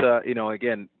 Yeah, that's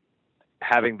again,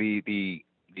 having the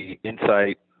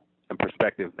insight and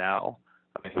perspective now.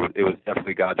 I mean, it was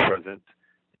definitely God's presence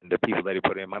and the people that He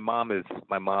put in. My mom is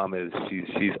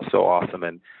she's so awesome,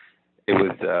 and it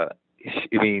was to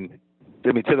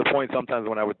the point sometimes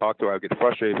when I would talk to her I would get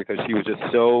frustrated because she was just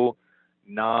so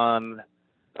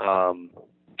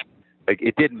like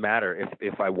it didn't matter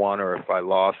if I won or if I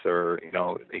lost, or if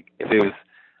it was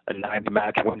a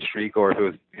 9-match win streak or if it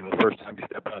was the first time you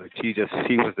stepped on it. She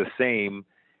was the same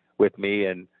with me,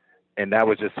 and that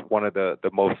was just one of the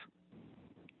most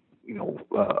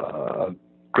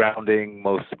grounding,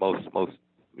 most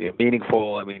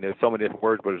meaningful. I mean, there's so many different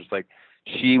words, but it's like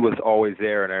she was always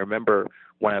there. And I remember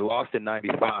when I lost in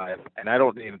 '95, and I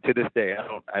don't even to this day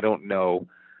I don't know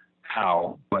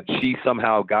how, but she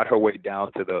somehow got her way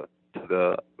down to the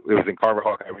it was in Carver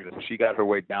Hawkeye Arena, so she got her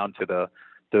way down to the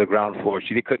ground floor.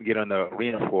 She couldn't get on the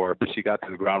arena floor, but she got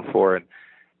to the ground floor, and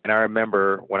I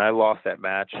remember when I lost that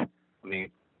match, I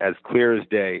mean, as clear as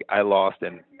day, I lost,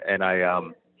 and I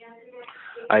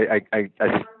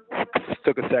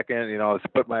took a second, I was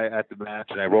at the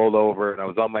match, and I rolled over, and I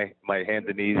was on my hands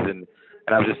and knees, and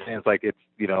I was just saying, it's like it's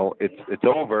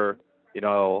over,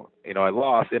 I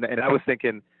lost, and I was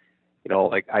thinking,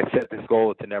 like I set this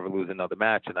goal to never lose another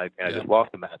match, and I just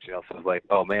lost the match, so it was like,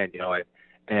 oh man,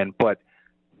 but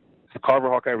Carver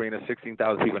Hawkeye Arena,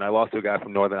 16,000 people, and I lost to a guy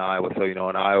from Northern Iowa, so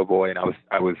an Iowa boy, and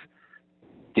I was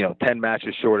 10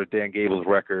 matches short of Dan Gable's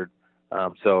record,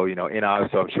 so in Iowa,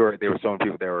 so I'm sure there were so many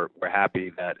people that were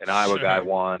happy that an Iowa guy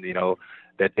won,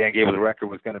 that Dan Gable's record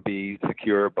was going to be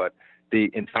secure, but the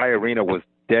entire arena was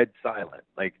dead silent.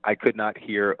 Like I could not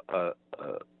hear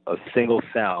a single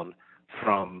sound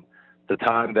from the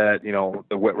time that,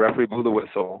 the referee blew the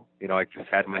whistle. I just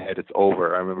had in my head, it's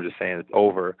over. I remember just saying, it's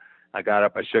over. I got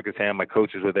up, I shook his hand. My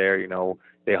coaches were there,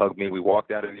 they hugged me. We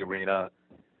walked out of the arena,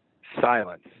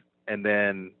 silence. And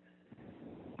then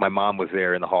my mom was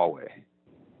there in the hallway.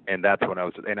 And that's when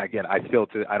and again, I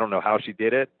don't know how she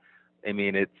did it. I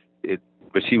mean,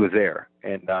 but she was there.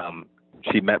 And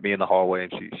she met me in the hallway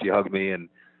and she hugged me and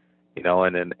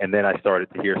then I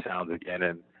started to hear sounds again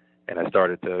and I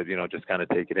started to, just kind of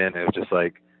take it in. It was just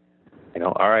like,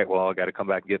 all right, well, I got to come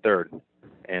back and get third.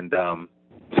 And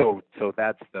so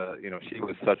that's she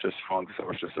was such a strong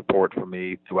source of support for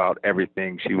me throughout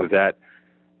everything. She was at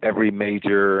every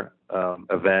major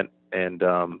event, and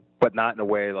but not in a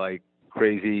way like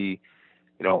crazy,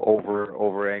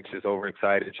 over anxious, over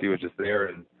excited. She was just there,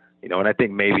 and and I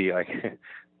think maybe like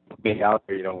being out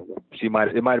there, it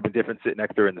might have been different sitting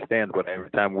next to her in the stands, but every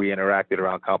time we interacted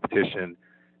around competition,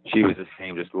 she was the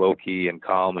same, just low key and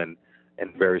calm and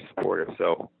very supportive.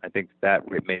 So I think that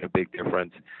made a big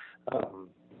difference.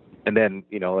 And then,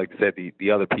 like I said,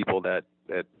 the other people that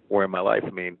were in my life,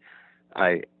 I mean,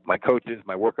 my coaches,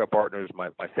 my workout partners,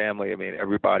 my family, I mean,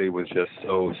 everybody was just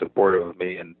so supportive of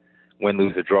me, and win,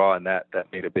 lose, or draw, and that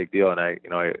made a big deal. And I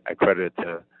credit it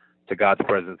to God's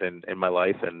presence in my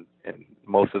life, and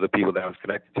most of the people that I was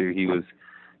connected to, he was,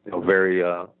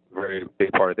 very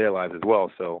big part of their lives as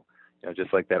well. So,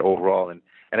 just like that overall. And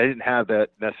I didn't have that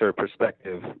necessary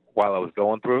perspective while I was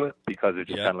going through it, because it's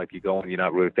just kind of like you go and you're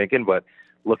not really thinking, but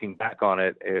looking back on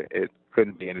it, it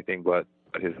couldn't be anything but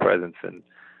his presence. And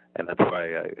that's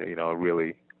why I,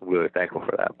 really, really thankful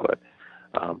for that. But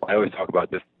I always talk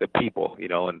about just the people,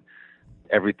 and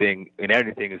everything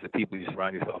is the people you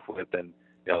surround yourself with. And,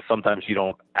 sometimes you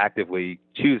don't actively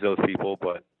choose those people,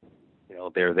 but,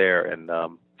 they're there. And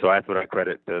so that's what I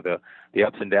credit to the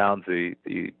ups and downs, the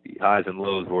highs and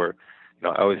lows were,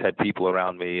 I always had people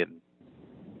around me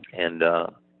and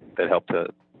that helped to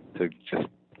just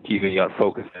keep me on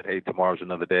focus that, hey, tomorrow's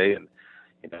another day. And,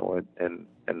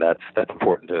 and that's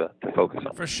important to focus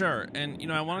on. For sure.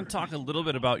 And, I want to talk a little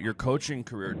bit about your coaching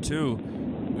career too.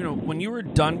 When you were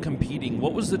done competing,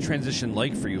 what was the transition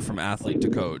like for you from athlete to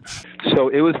coach? So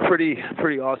it was pretty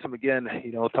awesome. Again,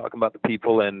 talking about the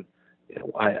people, and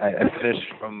I finished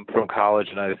from college,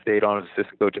 and I stayed on as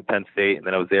assistant coach at Penn State, and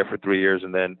then I was there for 3 years,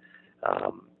 and then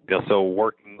so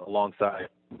working alongside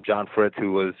John Fritz,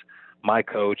 who was my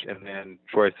coach, and then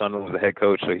Troy Sunderland was the head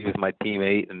coach, so he was my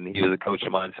teammate and he was a coach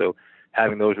of mine. So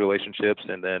having those relationships,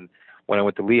 and then when I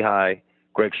went to Lehigh,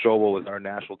 Greg Strobel was our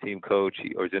national team coach.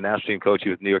 He was the national team coach. He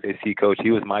was New York AC coach.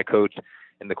 He was my coach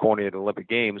in the corner of the Olympic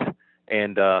Games,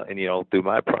 and through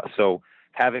my process. So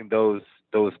having those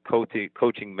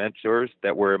coaching mentors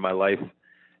that were in my life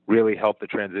really helped the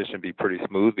transition be pretty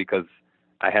smooth, because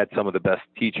I had some of the best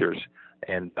teachers.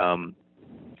 And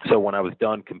so when I was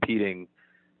done competing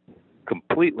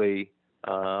completely,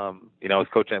 I was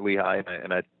coaching at Lehigh,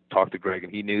 and I talked to Greg,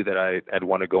 and he knew that I'd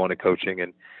want to go into coaching,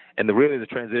 and the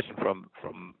transition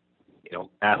from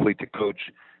athlete to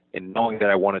coach, and knowing that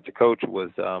I wanted to coach,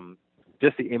 was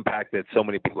just the impact that so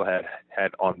many people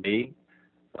had on me,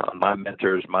 my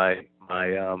mentors, my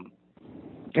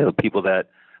people that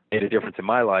made a difference in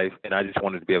my life, and I just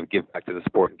wanted to be able to give back to the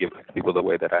sport and give back to people the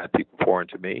way that I had people pour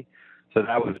into me. So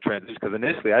that was a transition, because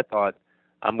initially I thought,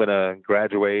 I'm going to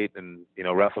graduate and,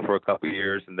 wrestle for a couple of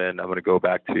years, and then I'm going to go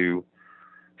back to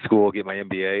school, get my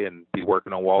MBA, and be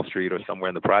working on Wall Street or somewhere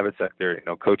in the private sector.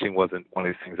 Coaching wasn't one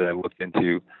of these things that I looked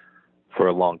into for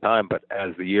a long time. But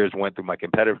as the years went through my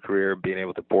competitive career, being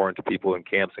able to pour into people in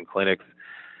camps and clinics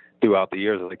throughout the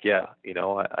years, I was like, yeah,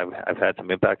 I've had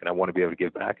some impact, and I want to be able to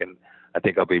give back, and I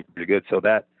think I'll be pretty good. So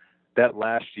that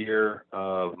last year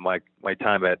of my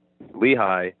time at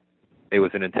Lehigh, it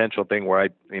was an intentional thing where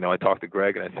I talked to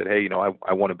Greg, and I said, hey,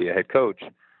 I want to be a head coach.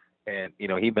 And,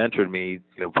 he mentored me,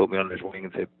 put me on his wing,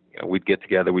 and said, we'd get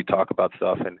together, we'd talk about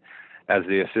stuff. And as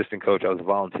the assistant coach, I was a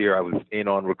volunteer. I was in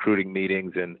on recruiting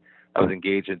meetings, and I was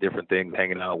engaged in different things,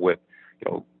 hanging out with,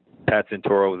 Pat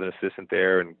Santoro was an assistant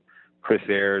there, and Chris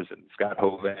Ayers and Scott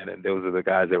Hovan, and those are the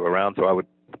guys that were around. So I would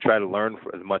try to learn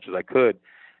as much as I could.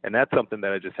 And that's something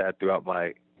that I just had throughout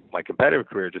my competitive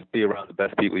career, just be around the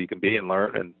best people you can be and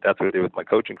learn. And that's what I did with my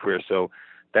coaching career. So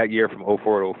that year from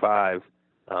 04 to 05,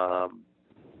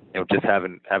 just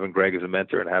having Greg as a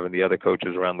mentor and having the other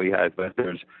coaches around Lehigh as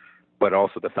mentors, but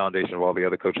also the foundation of all the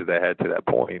other coaches I had to that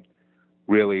point,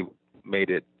 really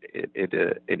made it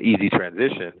an easy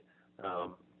transition.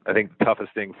 I think the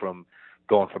toughest thing from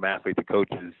going from athlete to coach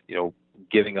is,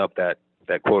 giving up that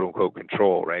quote unquote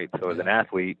control, right? So as an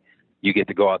athlete, you get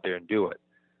to go out there and do it.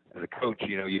 As a coach,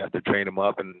 you have to train them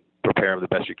up and prepare them the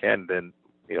best you can. Then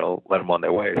let them on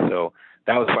their way. So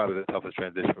that was probably the toughest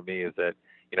transition for me, is that,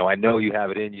 I know you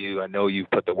have it in you. I know you've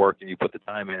put the work and you put the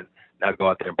time in. Now go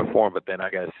out there and perform, but then I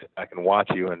got to sit back and watch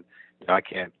you, and I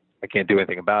can't do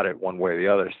anything about it one way or the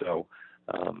other. So,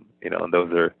 and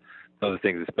those are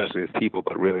things, especially as people,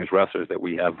 but really as wrestlers, that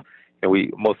we have,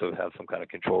 we most of us have some kind of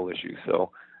control issue.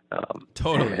 So,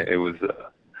 Totally. it was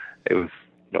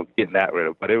getting that rid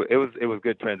of, but it was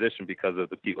good transition because of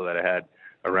the people that I had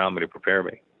around me to prepare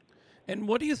me. And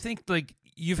what do you think, like,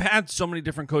 you've had so many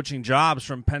different coaching jobs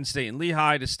from Penn State and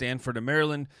Lehigh to Stanford and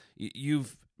Maryland.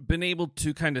 You've been able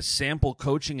to kind of sample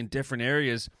coaching in different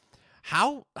areas.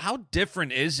 How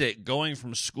different is it going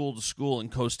from school to school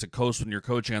and coast to coast when you're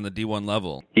coaching on the D1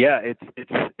 level? Yeah, it's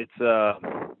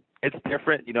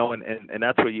different, and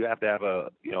that's where you have to have a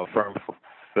firm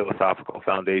philosophical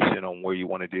foundation on where you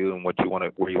want to do and where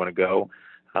you want to go.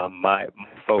 My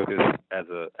focus as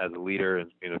a leader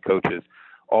and coach is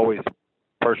always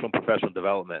personal and professional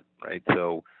development, right?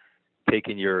 So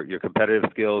taking your competitive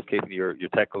skills, taking your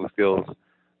technical skills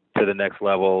to the next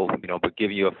level, but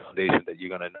giving you a foundation that you're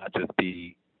going to not just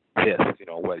be this,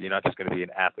 you're not just going to be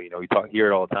an athlete. We hear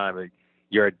it all the time. Like,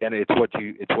 your identity, it's what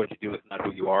you do, it's not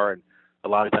who you are. And a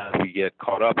lot of times we get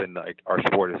caught up in, like, our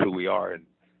sport is who we are, and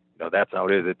that's how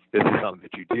it is. This is something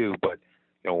that you do, but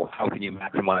how can you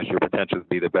maximize your potential to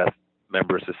be the best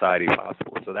member of society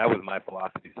possible? So that was my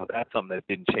philosophy. So that's something that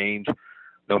didn't change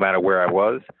no matter where I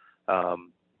was.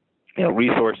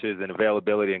 Resources and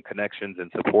availability and connections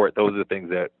and support, those are the things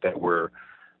that were,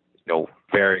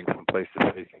 varying from place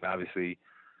to place. Obviously,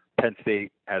 Penn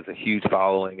State has a huge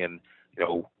following, and,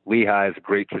 Lehigh has a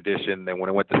great tradition. And when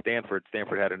I went to Stanford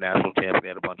had a national champion, they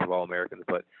had a bunch of All-Americans,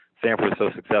 but Stanford was so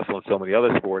successful in so many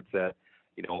other sports that,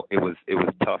 it was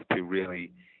tough to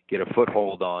really get a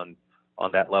foothold on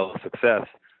that level of success.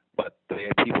 But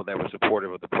the people that were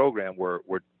supportive of the program were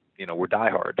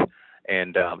diehards.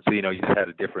 And so you just had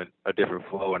a different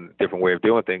flow and a different way of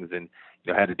doing things, and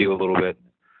had to do a little bit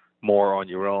more on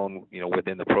your own,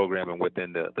 within the program and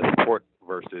within the support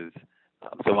versus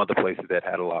some other places that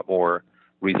had a lot more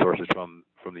resources from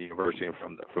the university and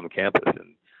from the campus.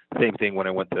 And same thing when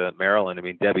I went to Maryland. I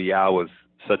mean, Debbie Yao was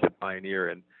such a pioneer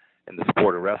in the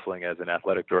sport of wrestling as an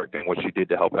athletic director, and what she did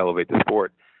to help elevate the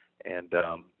sport. And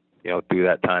through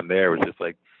that time there, it was just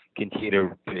like continue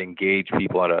to engage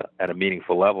people at a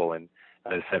meaningful level. And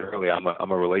as I said earlier,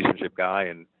 I'm a relationship guy,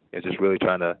 and it's just really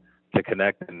trying to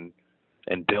connect and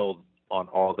build on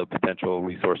all the potential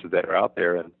resources that are out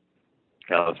there. And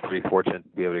I was pretty fortunate to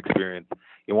be able to experience.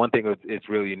 One thing that's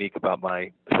really unique about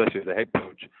especially as a head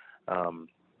coach,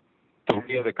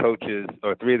 three of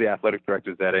the athletic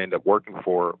directors that I ended up working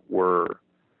for were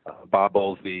Bob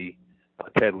Bowlesby,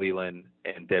 Ted Leland,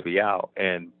 and Debbie Yao.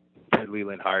 And Ted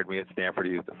Leland hired me at Stanford.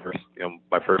 He was the first,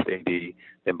 my first AD.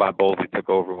 Then Bob Bowlesby took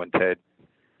over when Ted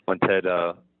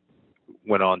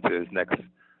went on to his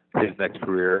next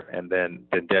career, and then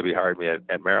Debbie hired me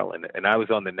at Maryland. And I was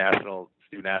on the National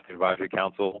Student Athlete Advisory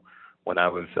Council when I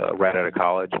was right out of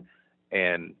college,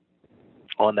 and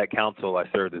on that council I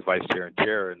served as vice chair and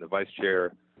chair, and the vice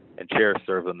chair and chair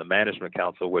served on the management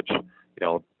council, which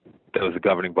that was a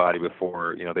governing body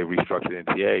before they restructured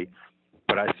NTA.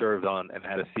 But I served on and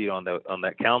had a seat on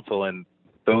that council, and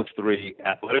those three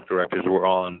athletic directors were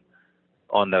on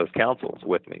those councils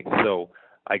with me. So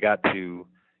I got to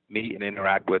meet and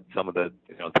interact with some of the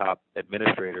top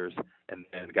administrators, and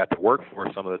got to work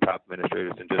for some of the top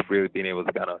administrators, and just really being able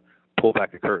to kind of pull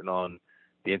back the curtain on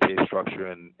the NCAA structure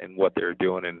and what they're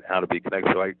doing and how to be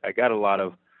connected. So I got a lot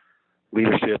of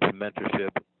leadership and mentorship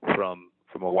from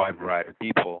a wide variety of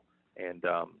people, and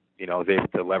I was able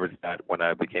to leverage that when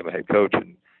I became a head coach,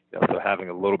 and so having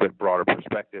a little bit broader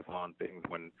perspective on things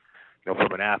when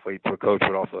from an athlete to a coach,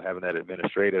 but also having that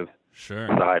administrative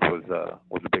side was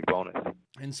a big bonus.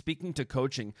 And speaking to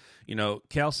coaching,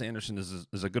 Cael Sanderson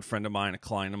is a good friend of mine, a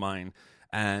client of mine,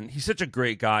 and he's such a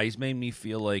great guy. He's made me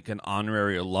feel like an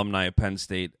honorary alumni of Penn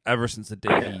State ever since the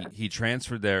day he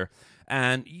transferred there.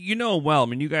 And well, I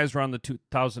mean, you guys were on the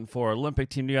 2004 Olympic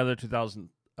team together,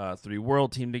 2003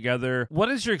 World team together. What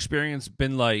has your experience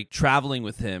been like traveling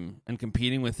with him and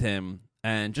competing with him?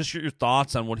 And just your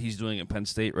thoughts on what he's doing at Penn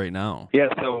State right now. Yeah,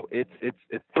 so it's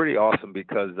pretty awesome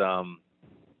because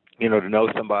to know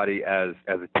somebody as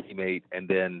a teammate, and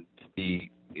then to be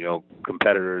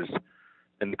competitors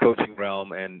in the coaching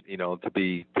realm, and to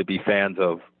be fans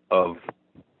of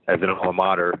as an alma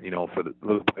mater, for the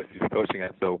little place he's coaching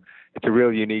at. So it's a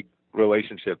really unique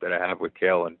relationship that I have with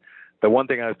Cael. And the one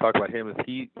thing I was talking about him is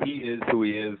he is who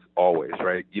he is always,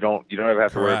 right? You don't ever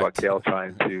have to worry about Cael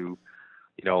trying to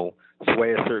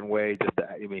sway a certain way.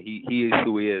 He is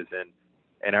who he is,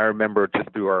 and I remember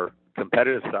just through our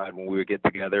competitive side, when we would get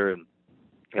together and,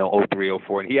 03,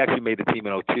 04, and he actually made the team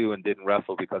in 02 and didn't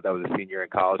wrestle because I was a senior in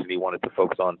college and he wanted to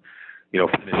focus on,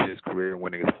 finishing his career and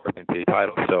winning his first NBA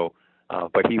title. So,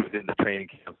 but he was in the training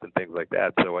camps and things like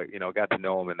that. So I, got to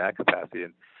know him in that capacity.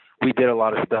 And we did a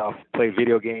lot of stuff, played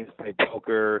video games, played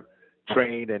poker,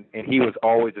 trained, and he was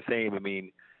always the same. I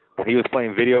mean, when he was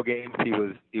playing video games, he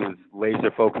was laser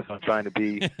focused on trying to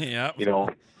be, yep.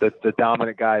 The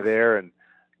dominant guy there. And,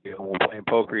 when playing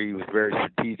poker, he was very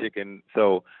strategic. And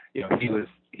so, he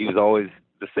was always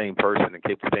the same person and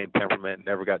kept the same temperament,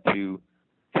 never got too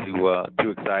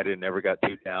excited, never got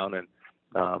too down. And,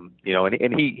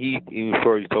 and he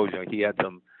before he told you, he had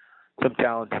some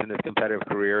challenges in his competitive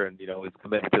career, and, his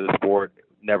commitment to the sport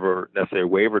never necessarily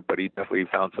wavered, but he definitely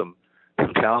found some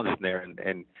challenges in there.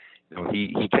 And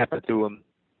he kept it to him,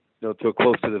 to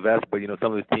close to the vest, but,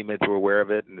 some of his teammates were aware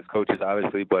of it and his coaches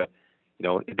obviously, but,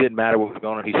 it didn't matter what was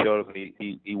going on. He showed up and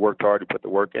he worked hard to put the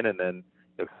work in, and then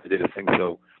he did his thing.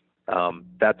 So,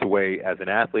 that's the way as an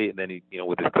athlete, and then he,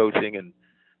 with his coaching, and,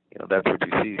 that's what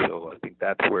you see. So I think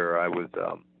that's where I was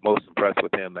most impressed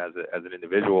with him as an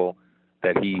individual,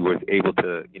 that he was able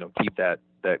to, keep that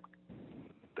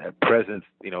presence,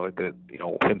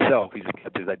 himself. He just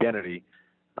kept his identity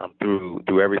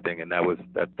through everything, and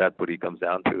that's what he comes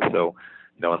down to. So,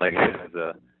 and like I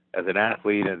said, as an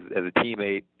athlete, as a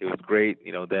teammate, it was great.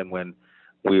 Then when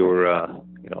we were,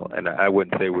 and I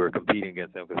wouldn't say we were competing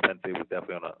against him, because Penn State was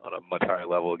definitely on a much higher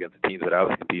level against the teams that I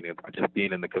was competing against. Just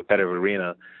being in the competitive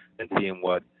arena and seeing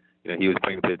what he was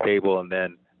bringing to the table, and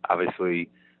then obviously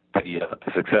the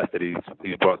success that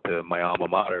he's brought to my alma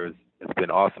mater it's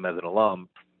been awesome as an alum.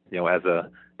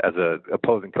 As a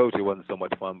opposing coach, it wasn't so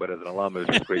much fun, but as an alum, it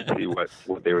was just great to see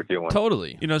what they were doing.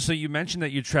 Totally. So you mentioned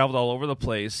that you traveled all over the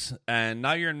place, and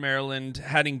now you're in Maryland,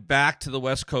 heading back to the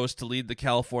West Coast to lead the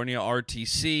California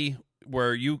RTC,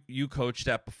 where you coached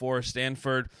at before,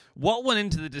 Stanford. What went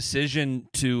into the decision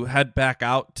to head back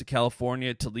out to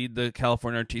California to lead the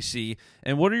California RTC,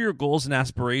 and what are your goals and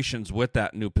aspirations with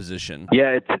that new position?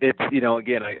 Yeah, it's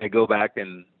again, I go back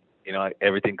and,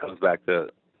 everything comes back to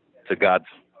God's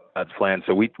plan.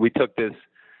 So we took this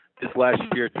last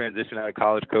year transition out of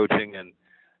college coaching, and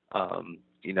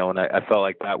and I felt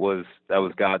like that was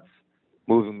God's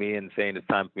moving me and saying it's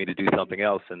time for me to do something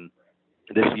else. And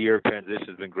this year of transition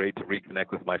has been great to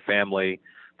reconnect with my family,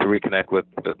 to reconnect with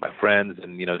my friends,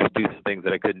 and just do some things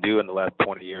that I couldn't do in the last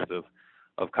 20 years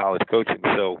of college coaching.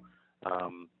 So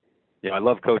I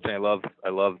love coaching. I love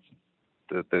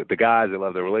the guys. I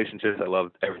love the relationships. I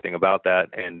loved everything about that.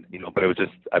 And but it was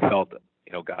just, I felt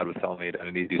God was telling me that I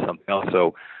need to do something else.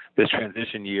 So this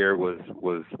transition year was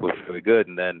really good.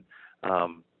 And then,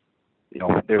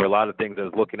 there were a lot of things I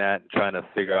was looking at and trying to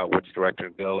figure out which direction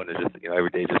to go. And it just, every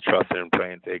day just trusting and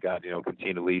praying, say, God,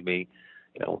 continue to lead me,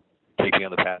 take me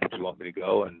on the path that you want me to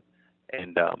go. And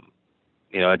I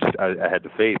had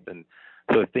the faith. And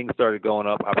so as things started going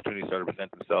up, opportunities started to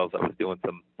present themselves. I was doing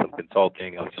some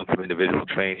consulting. I was doing some individual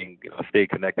training, stayed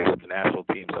connected with the national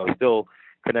team. So I was still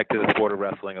connected to the sport of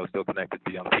wrestling. I was still connected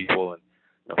to young people, and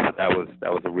so that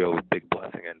was a real big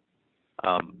blessing. And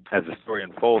as the story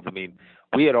unfolds, I mean,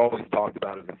 we had always talked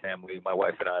about as a family, my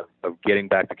wife and I, of getting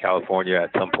back to California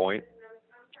at some point.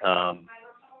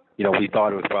 We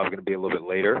thought it was probably going to be a little bit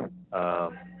later,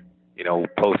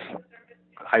 post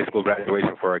high school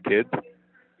graduation for our kids.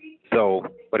 So,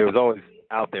 but it was always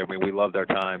out there. I mean, we loved our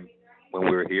time when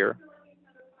we were here.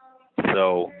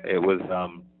 So it was,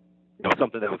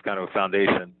 something that was kind of a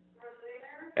foundation.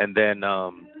 And then,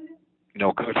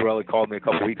 Coach Rowley called me a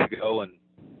couple weeks ago, and,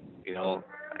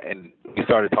 and we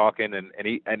started talking, and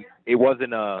it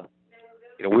wasn't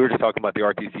we were just talking about the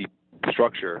RTC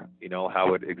structure,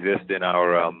 how it exists in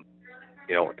our,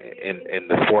 in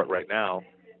the sport right now.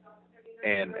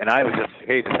 And I was just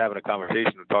having a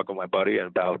conversation, talking with my buddy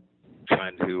about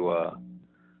trying to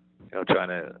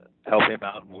help him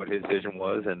out and what his vision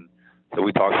was. And so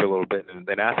we talked for a little bit, and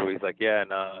then after he's like, yeah,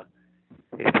 and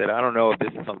he said, I don't know if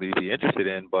this is something you'd be interested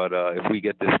in, but if we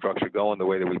get this structure going the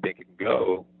way that we think it can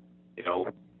go,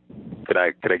 could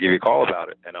I give you a call about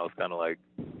it? And I was kind of like,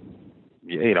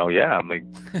 yeah. I'm like,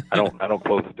 I don't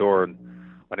close the door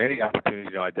on any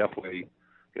opportunity. I definitely,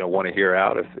 want to hear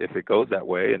out if it goes that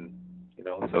way, and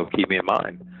so keep me in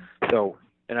mind. So,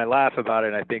 and I laugh about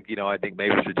it. And I think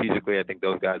maybe strategically, I think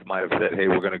those guys might have said, hey,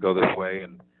 we're going to go this way,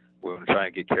 and we're going to try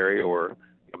and get Kerry, or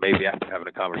maybe after having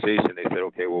a conversation, they said,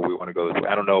 okay, well, we want to go this way.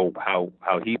 I don't know how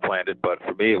he planned it, but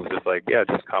for me, it was just like, yeah,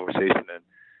 just conversation.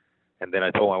 And then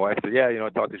I told my wife, I said, yeah, I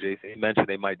talked to Jason. He mentioned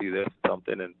they might do this or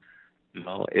something, and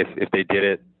if they did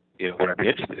it, would I be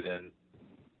interested in?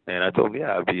 And I told him,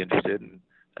 yeah, I'd be interested. And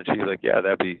And she's like, yeah,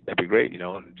 that'd be great,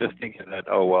 and just thinking that,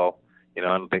 oh, well, I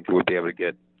don't think we would be able to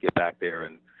get back there.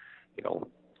 And,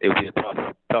 it would be a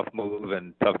tough move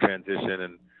and tough transition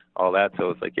and all that. So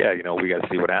it's like, yeah, we got to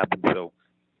see what happens. So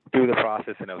through the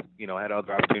process, and I was, I had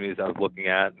other opportunities I was looking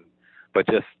at, but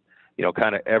just,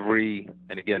 kind of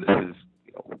and again, this is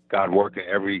God working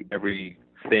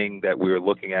everything that we were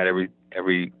looking at, every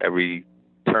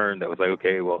turn that was like,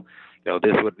 okay, well,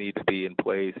 this would need to be in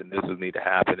place and this would need to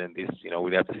happen. And these,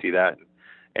 we'd have to see that.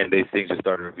 And these things just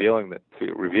started revealing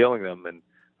them. And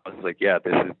I was like, yeah,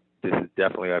 this is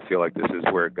definitely, I feel like this is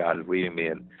where God is leading me.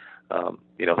 And,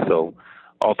 so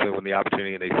ultimately when the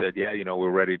opportunity, and they said, yeah, we're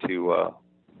ready to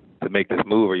make this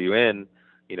move. Are you in?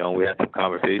 We had some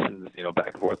conversations,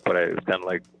 back and forth, but it was kind of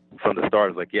like from the start,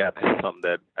 I was like, yeah, this is something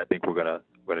that I think we're gonna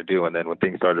do. And then when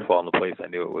things started to fall into place, I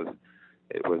knew it was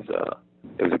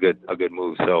a good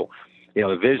move. So,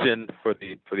 the vision for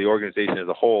the organization as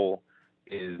a whole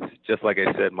is just like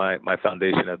I said, my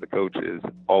foundation as a coach is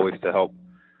always to help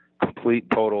complete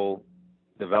total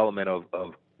development of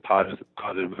positive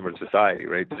member of society,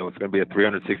 right? So it's going to be a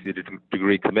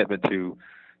 360-degree commitment to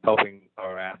helping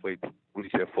our athletes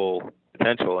reach their full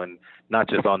potential, and not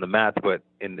just on the mats, but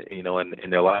in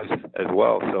their lives as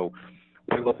well. So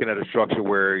we're looking at a structure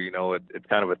where it's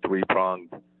kind of a three-pronged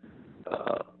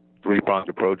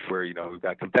approach where we've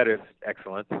got competitive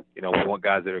excellence. We want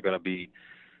guys that are going to be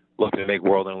looking to make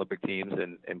world and Olympic teams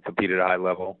and compete at a high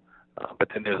level. But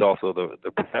then there's also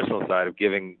the professional side of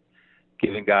giving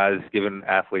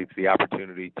athletes the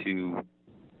opportunity to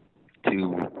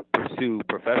pursue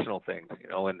professional things,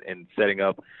 and setting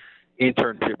up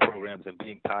internship programs and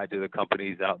being tied to the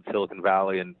companies out in Silicon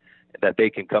Valley, and that they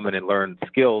can come in and learn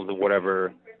skills in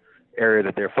whatever area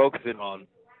that they're focusing on,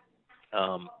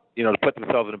 to put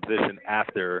themselves in a position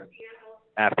after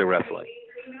wrestling.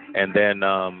 And then,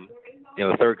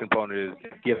 the third component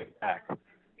is giving back,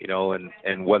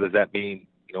 and what does that mean?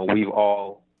 We've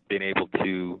all been able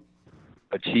to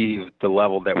achieve the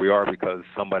level that we are because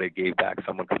somebody gave back,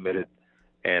 someone committed,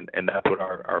 and that's what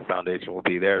our foundation will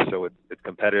be there. So it's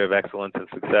competitive excellence and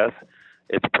success.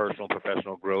 It's personal,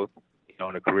 professional growth,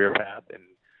 in a career path,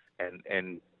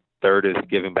 and third is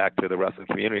giving back to the wrestling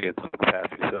community in some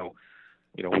capacity. So,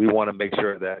 we want to make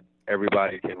sure that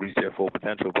everybody can reach their full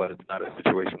potential, but it's not a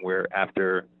situation where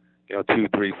after 2,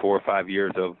 3, 4, 5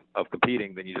 years of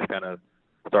competing, then you just kind of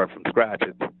start from scratch.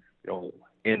 It's,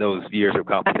 in those years of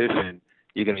competition,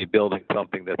 you're going to be building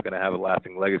something that's going to have a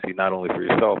lasting legacy, not only for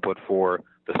yourself, but for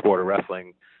the sport of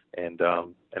wrestling. And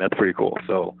that's pretty cool.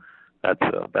 So that's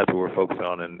what we're focusing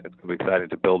on, and it's going to be exciting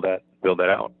to build that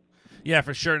out. Yeah,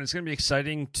 for sure. And it's going to be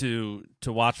exciting to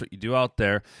watch what you do out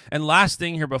there. And last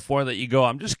thing here before I let you go,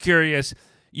 I'm just curious,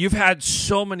 you've had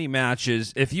so many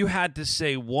matches. If you had to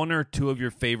say one or two of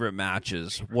your favorite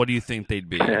matches, what do you think they'd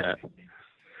be?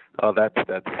 Oh, that's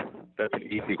an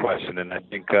easy question. And I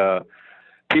think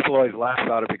people always laugh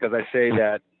about it because I say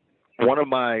that one of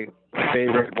my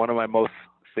favorite, one of my most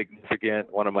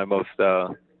significant, one of my most,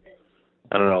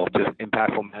 just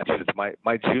impactful matches,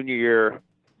 my junior year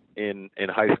in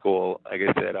high school. Like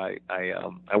I said,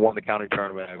 I won the county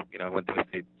tournament. I went to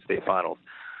the state finals.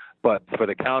 But for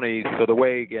the county, so the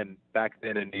way, again, back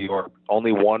then in New York,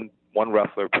 only one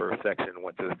wrestler per section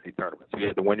went to the state tournament. So you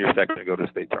had to win your section to go to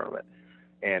the state tournament.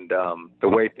 And the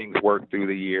way things worked through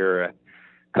the year,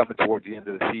 coming towards the end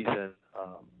of the season,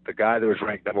 the guy that was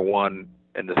ranked number one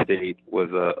in the state was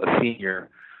a senior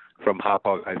from Hop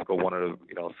Hog High School, one of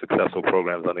the successful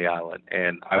programs on the island.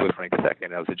 And I was ranked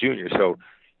second. I was a junior. So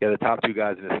yeah, the top two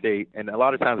guys in the state. And a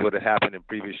lot of times what had happened in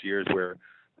previous years where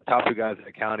the top two guys in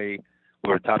the county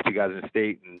were the top two guys in the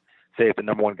state, and say if the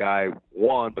number one guy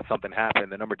won but something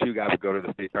happened, the number two guy would go to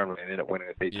the state tournament and end up winning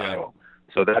the state title.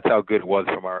 So that's how good it was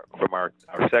from our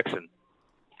section.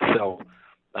 So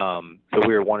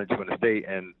we were 1 and 2 in the state,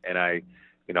 and I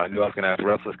knew I was going to have to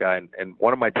wrestle this guy. And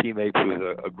one of my teammates, who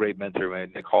was a great mentor,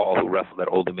 man, Nick Hall, who wrestled at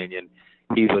Old Dominion,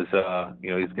 he was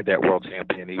he's a cadet world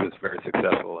champion. He was very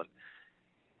successful,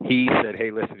 and he said,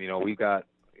 "Hey, listen, we've got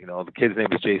the kid's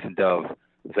name is Jason Dove.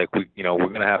 It's like we're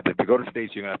going to have to go to the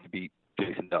states. You're going to have to beat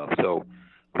Jason Dove." So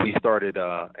we started,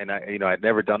 and I'd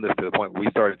never done this to the point where we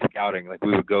started scouting. Like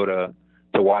we would go to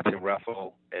watch him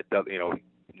wrestle.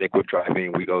 Nick would drive me,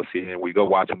 and we go see him. We go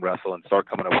watch him wrestle and start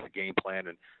coming up with a game plan,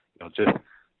 and just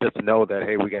to know that,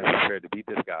 hey, we got to be prepared to beat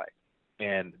this guy.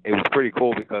 And it was pretty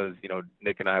cool because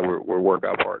Nick and I were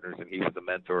workout partners, and he was a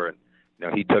mentor, and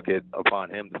he took it upon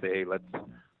him to say, hey, let's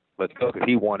go, because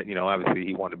he wanted, obviously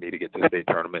he wanted me to get to the state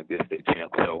tournament, be a state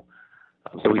champ. So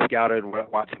we scouted,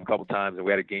 watched him a couple times, and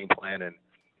we had a game plan, and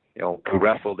we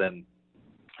wrestled, and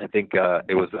I think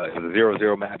it was a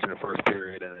 0-0 match in the first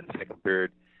period, and then the second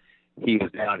period he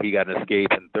was down, he got an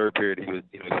escape. In the third period,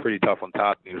 he was pretty tough on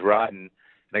top. He was riding,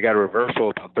 and I got a reversal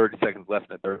about 30 seconds left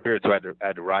in the third period, so I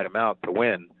had to ride him out to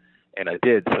win, and I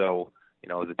did. So, it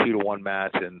was a 2-1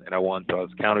 match, and I won. So I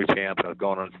was county champ, and I was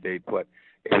going on state. But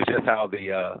it was just how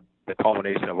the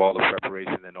culmination of all the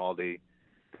preparation and all the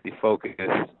focus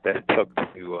that it took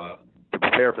to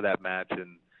prepare for that match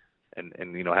and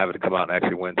have it come out and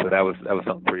actually win. So that was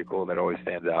something pretty cool that always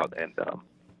stands out. And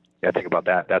I think about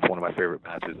that. That's one of my favorite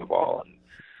matches of all.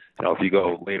 And if you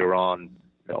go later on,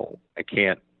 I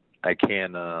can't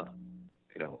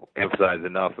emphasize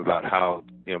enough about how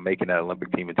making that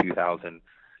Olympic team in 2000,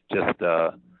 just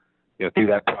through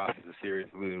that process of series.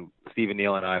 Stephen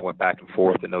Neal and I went back and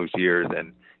forth in those years,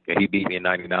 and he beat me in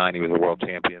 '99. He was a world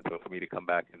champion. So for me to come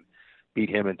back and beat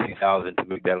him in 2000 to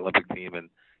make that Olympic team, and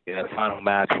the final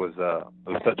match was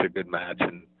such a good match,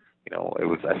 and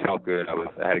I felt good.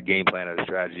 I had a game plan, I had a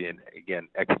strategy, and again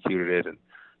executed it, and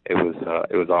it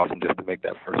was awesome just to make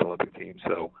that first Olympic team.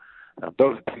 So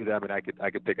those are two that I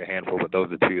could pick a handful, but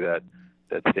those are two that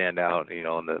stand out.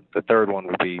 And the third one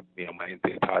would be my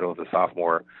NCAA title as a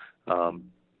sophomore.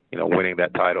 Winning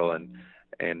that title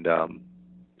and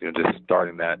just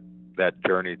starting that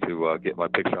journey to get my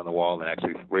picture on the wall and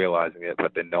actually realizing it,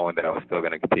 but then knowing that I was still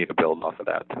going to continue to build off of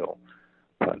that. So,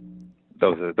 but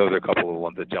those are a couple of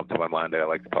ones that jump to my mind that I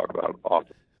like to talk about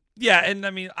often. Yeah, and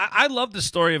I love the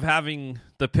story of having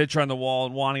the picture on the wall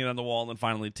and wanting it on the wall and then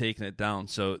finally taking it down.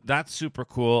 So that's super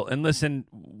cool. And listen,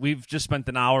 we've just spent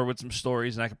an hour with some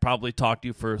stories, and I could probably talk to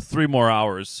you for 3 more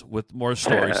hours with more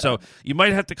stories. So you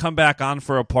might have to come back on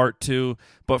for a part 2.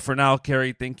 But for now,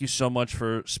 Kerry, thank you so much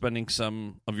for spending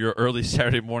some of your early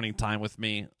Saturday morning time with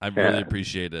me. I really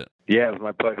appreciate it. Yeah, it was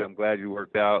my pleasure. I'm glad you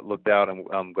looked out.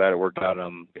 I'm glad it worked out. I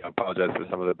apologize for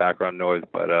some of the background noise,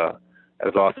 but it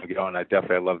was awesome to get on. I'd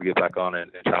love to get back on and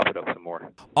chop it up some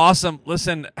more. Awesome.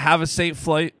 Listen, have a safe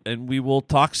flight, and we will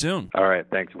talk soon. All right.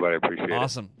 Thanks, buddy. I appreciate it.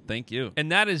 Awesome. Thank you.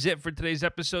 And that is it for today's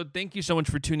episode. Thank you so much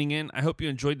for tuning in. I hope you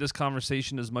enjoyed this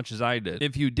conversation as much as I did.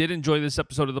 If you did enjoy this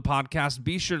episode of the podcast,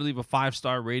 be sure to leave a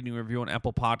 5-star rating and review on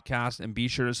Apple Podcasts, and be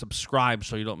sure to subscribe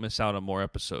so you don't miss out on more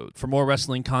episodes. For more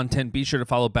wrestling content, be sure to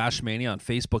follow Bashmania on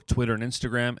Facebook, Twitter, and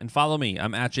Instagram, and follow me.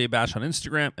 I'm at JBash on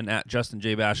Instagram and at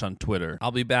JustinJBash on Twitter.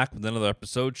 I'll be back with another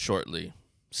episode shortly.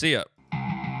 See ya.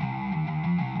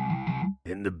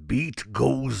 And the beat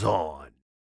goes on.